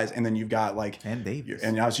my guys, and then you've got like and Davis,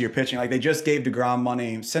 and obviously you're pitching. Like they just gave DeGrom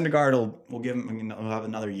money. Syndergaard will give him. We'll have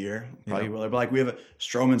another year, probably will. But like we have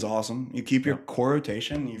Stroman's awesome. You keep your core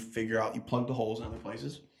rotation. You figure out. You plug the holes in other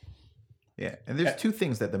places. Yeah, and there's two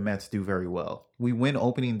things that the Mets do very well. We win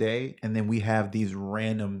opening day, and then we have these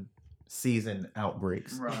random season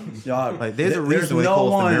outbreaks. Like there's a reason they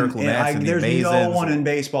call it the Miracle Mets and the there's Amazons. no one in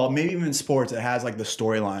baseball, maybe even in sports, that has like the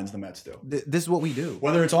storylines the Mets do. This is what we do,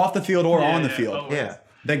 whether it's off the field or on the field. Always.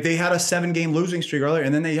 Like they had a 7-game losing streak earlier,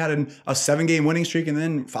 and then they had a 7-game winning streak, and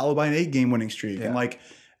then followed by an 8-game winning streak, and like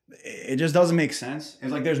it just doesn't make sense.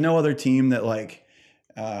 It's like there's no other team that like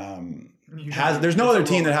there's no other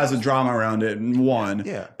team that has a drama around it. One,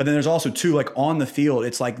 but then there's also two, like on the field,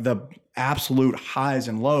 it's like the absolute highs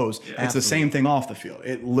and lows. It's the same thing off the field.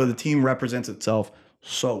 The team represents itself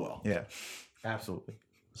so well. Yeah, absolutely.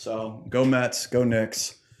 So go Mets, go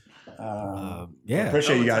Knicks.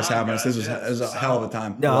 Appreciate you guys having us. This was a hell of a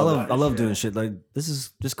time. Yeah, I love doing shit like this.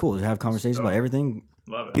 Is just cool to have conversations about everything.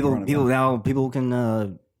 Love it. People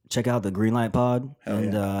can check out the Greenlight Pod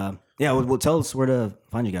we'll tell us where to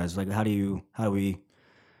find you guys. Like how do we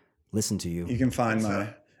listen to you? You can find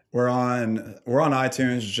we're on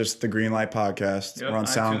iTunes, just the Greenlight Podcast. We're on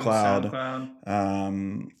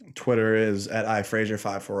SoundCloud. Twitter is at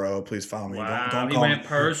iFrazier540. Please follow me. Wow, Don't call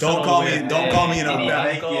me. Don't call me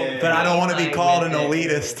but I don't want to be called an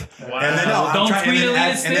elitist. Wow. And then Don't tweet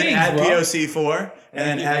elitist and then add POC4 and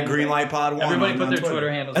then add Greenlight Pod 1. Everybody put their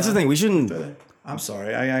Twitter handles. That's the thing. We shouldn't. I'm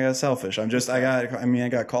sorry. I got selfish. I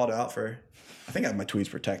got called out for. I think I have my tweets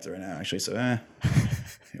protected right now, actually. So,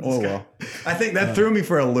 oh well. I think that threw me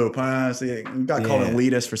for a loop. Honestly, got called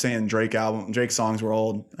elitist for saying Drake songs were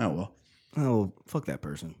old. Oh well. Oh, fuck that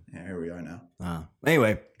person. Yeah, here we are now.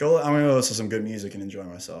 Anyway, I'm gonna go listen to some good music and enjoy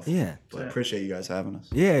myself. Yeah. But I appreciate you guys having us.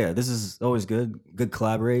 Yeah. This is always good. Good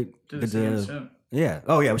collaborate. Good soon. Yeah.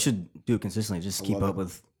 Oh yeah, we should do it consistently. Just keep up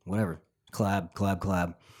with whatever.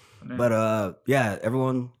 Collab. But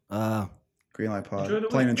everyone. Greenlight Pod.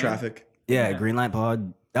 Playing in traffic. Yeah, Greenlight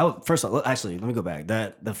Pod. That was, first of all, actually, let me go back.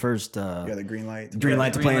 The first. The green light. Green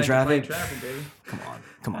light to play in traffic. Baby.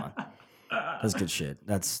 Come on. That's good shit.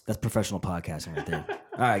 That's professional podcasting right there.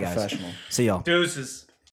 All right, guys. Professional. See y'all. Deuces.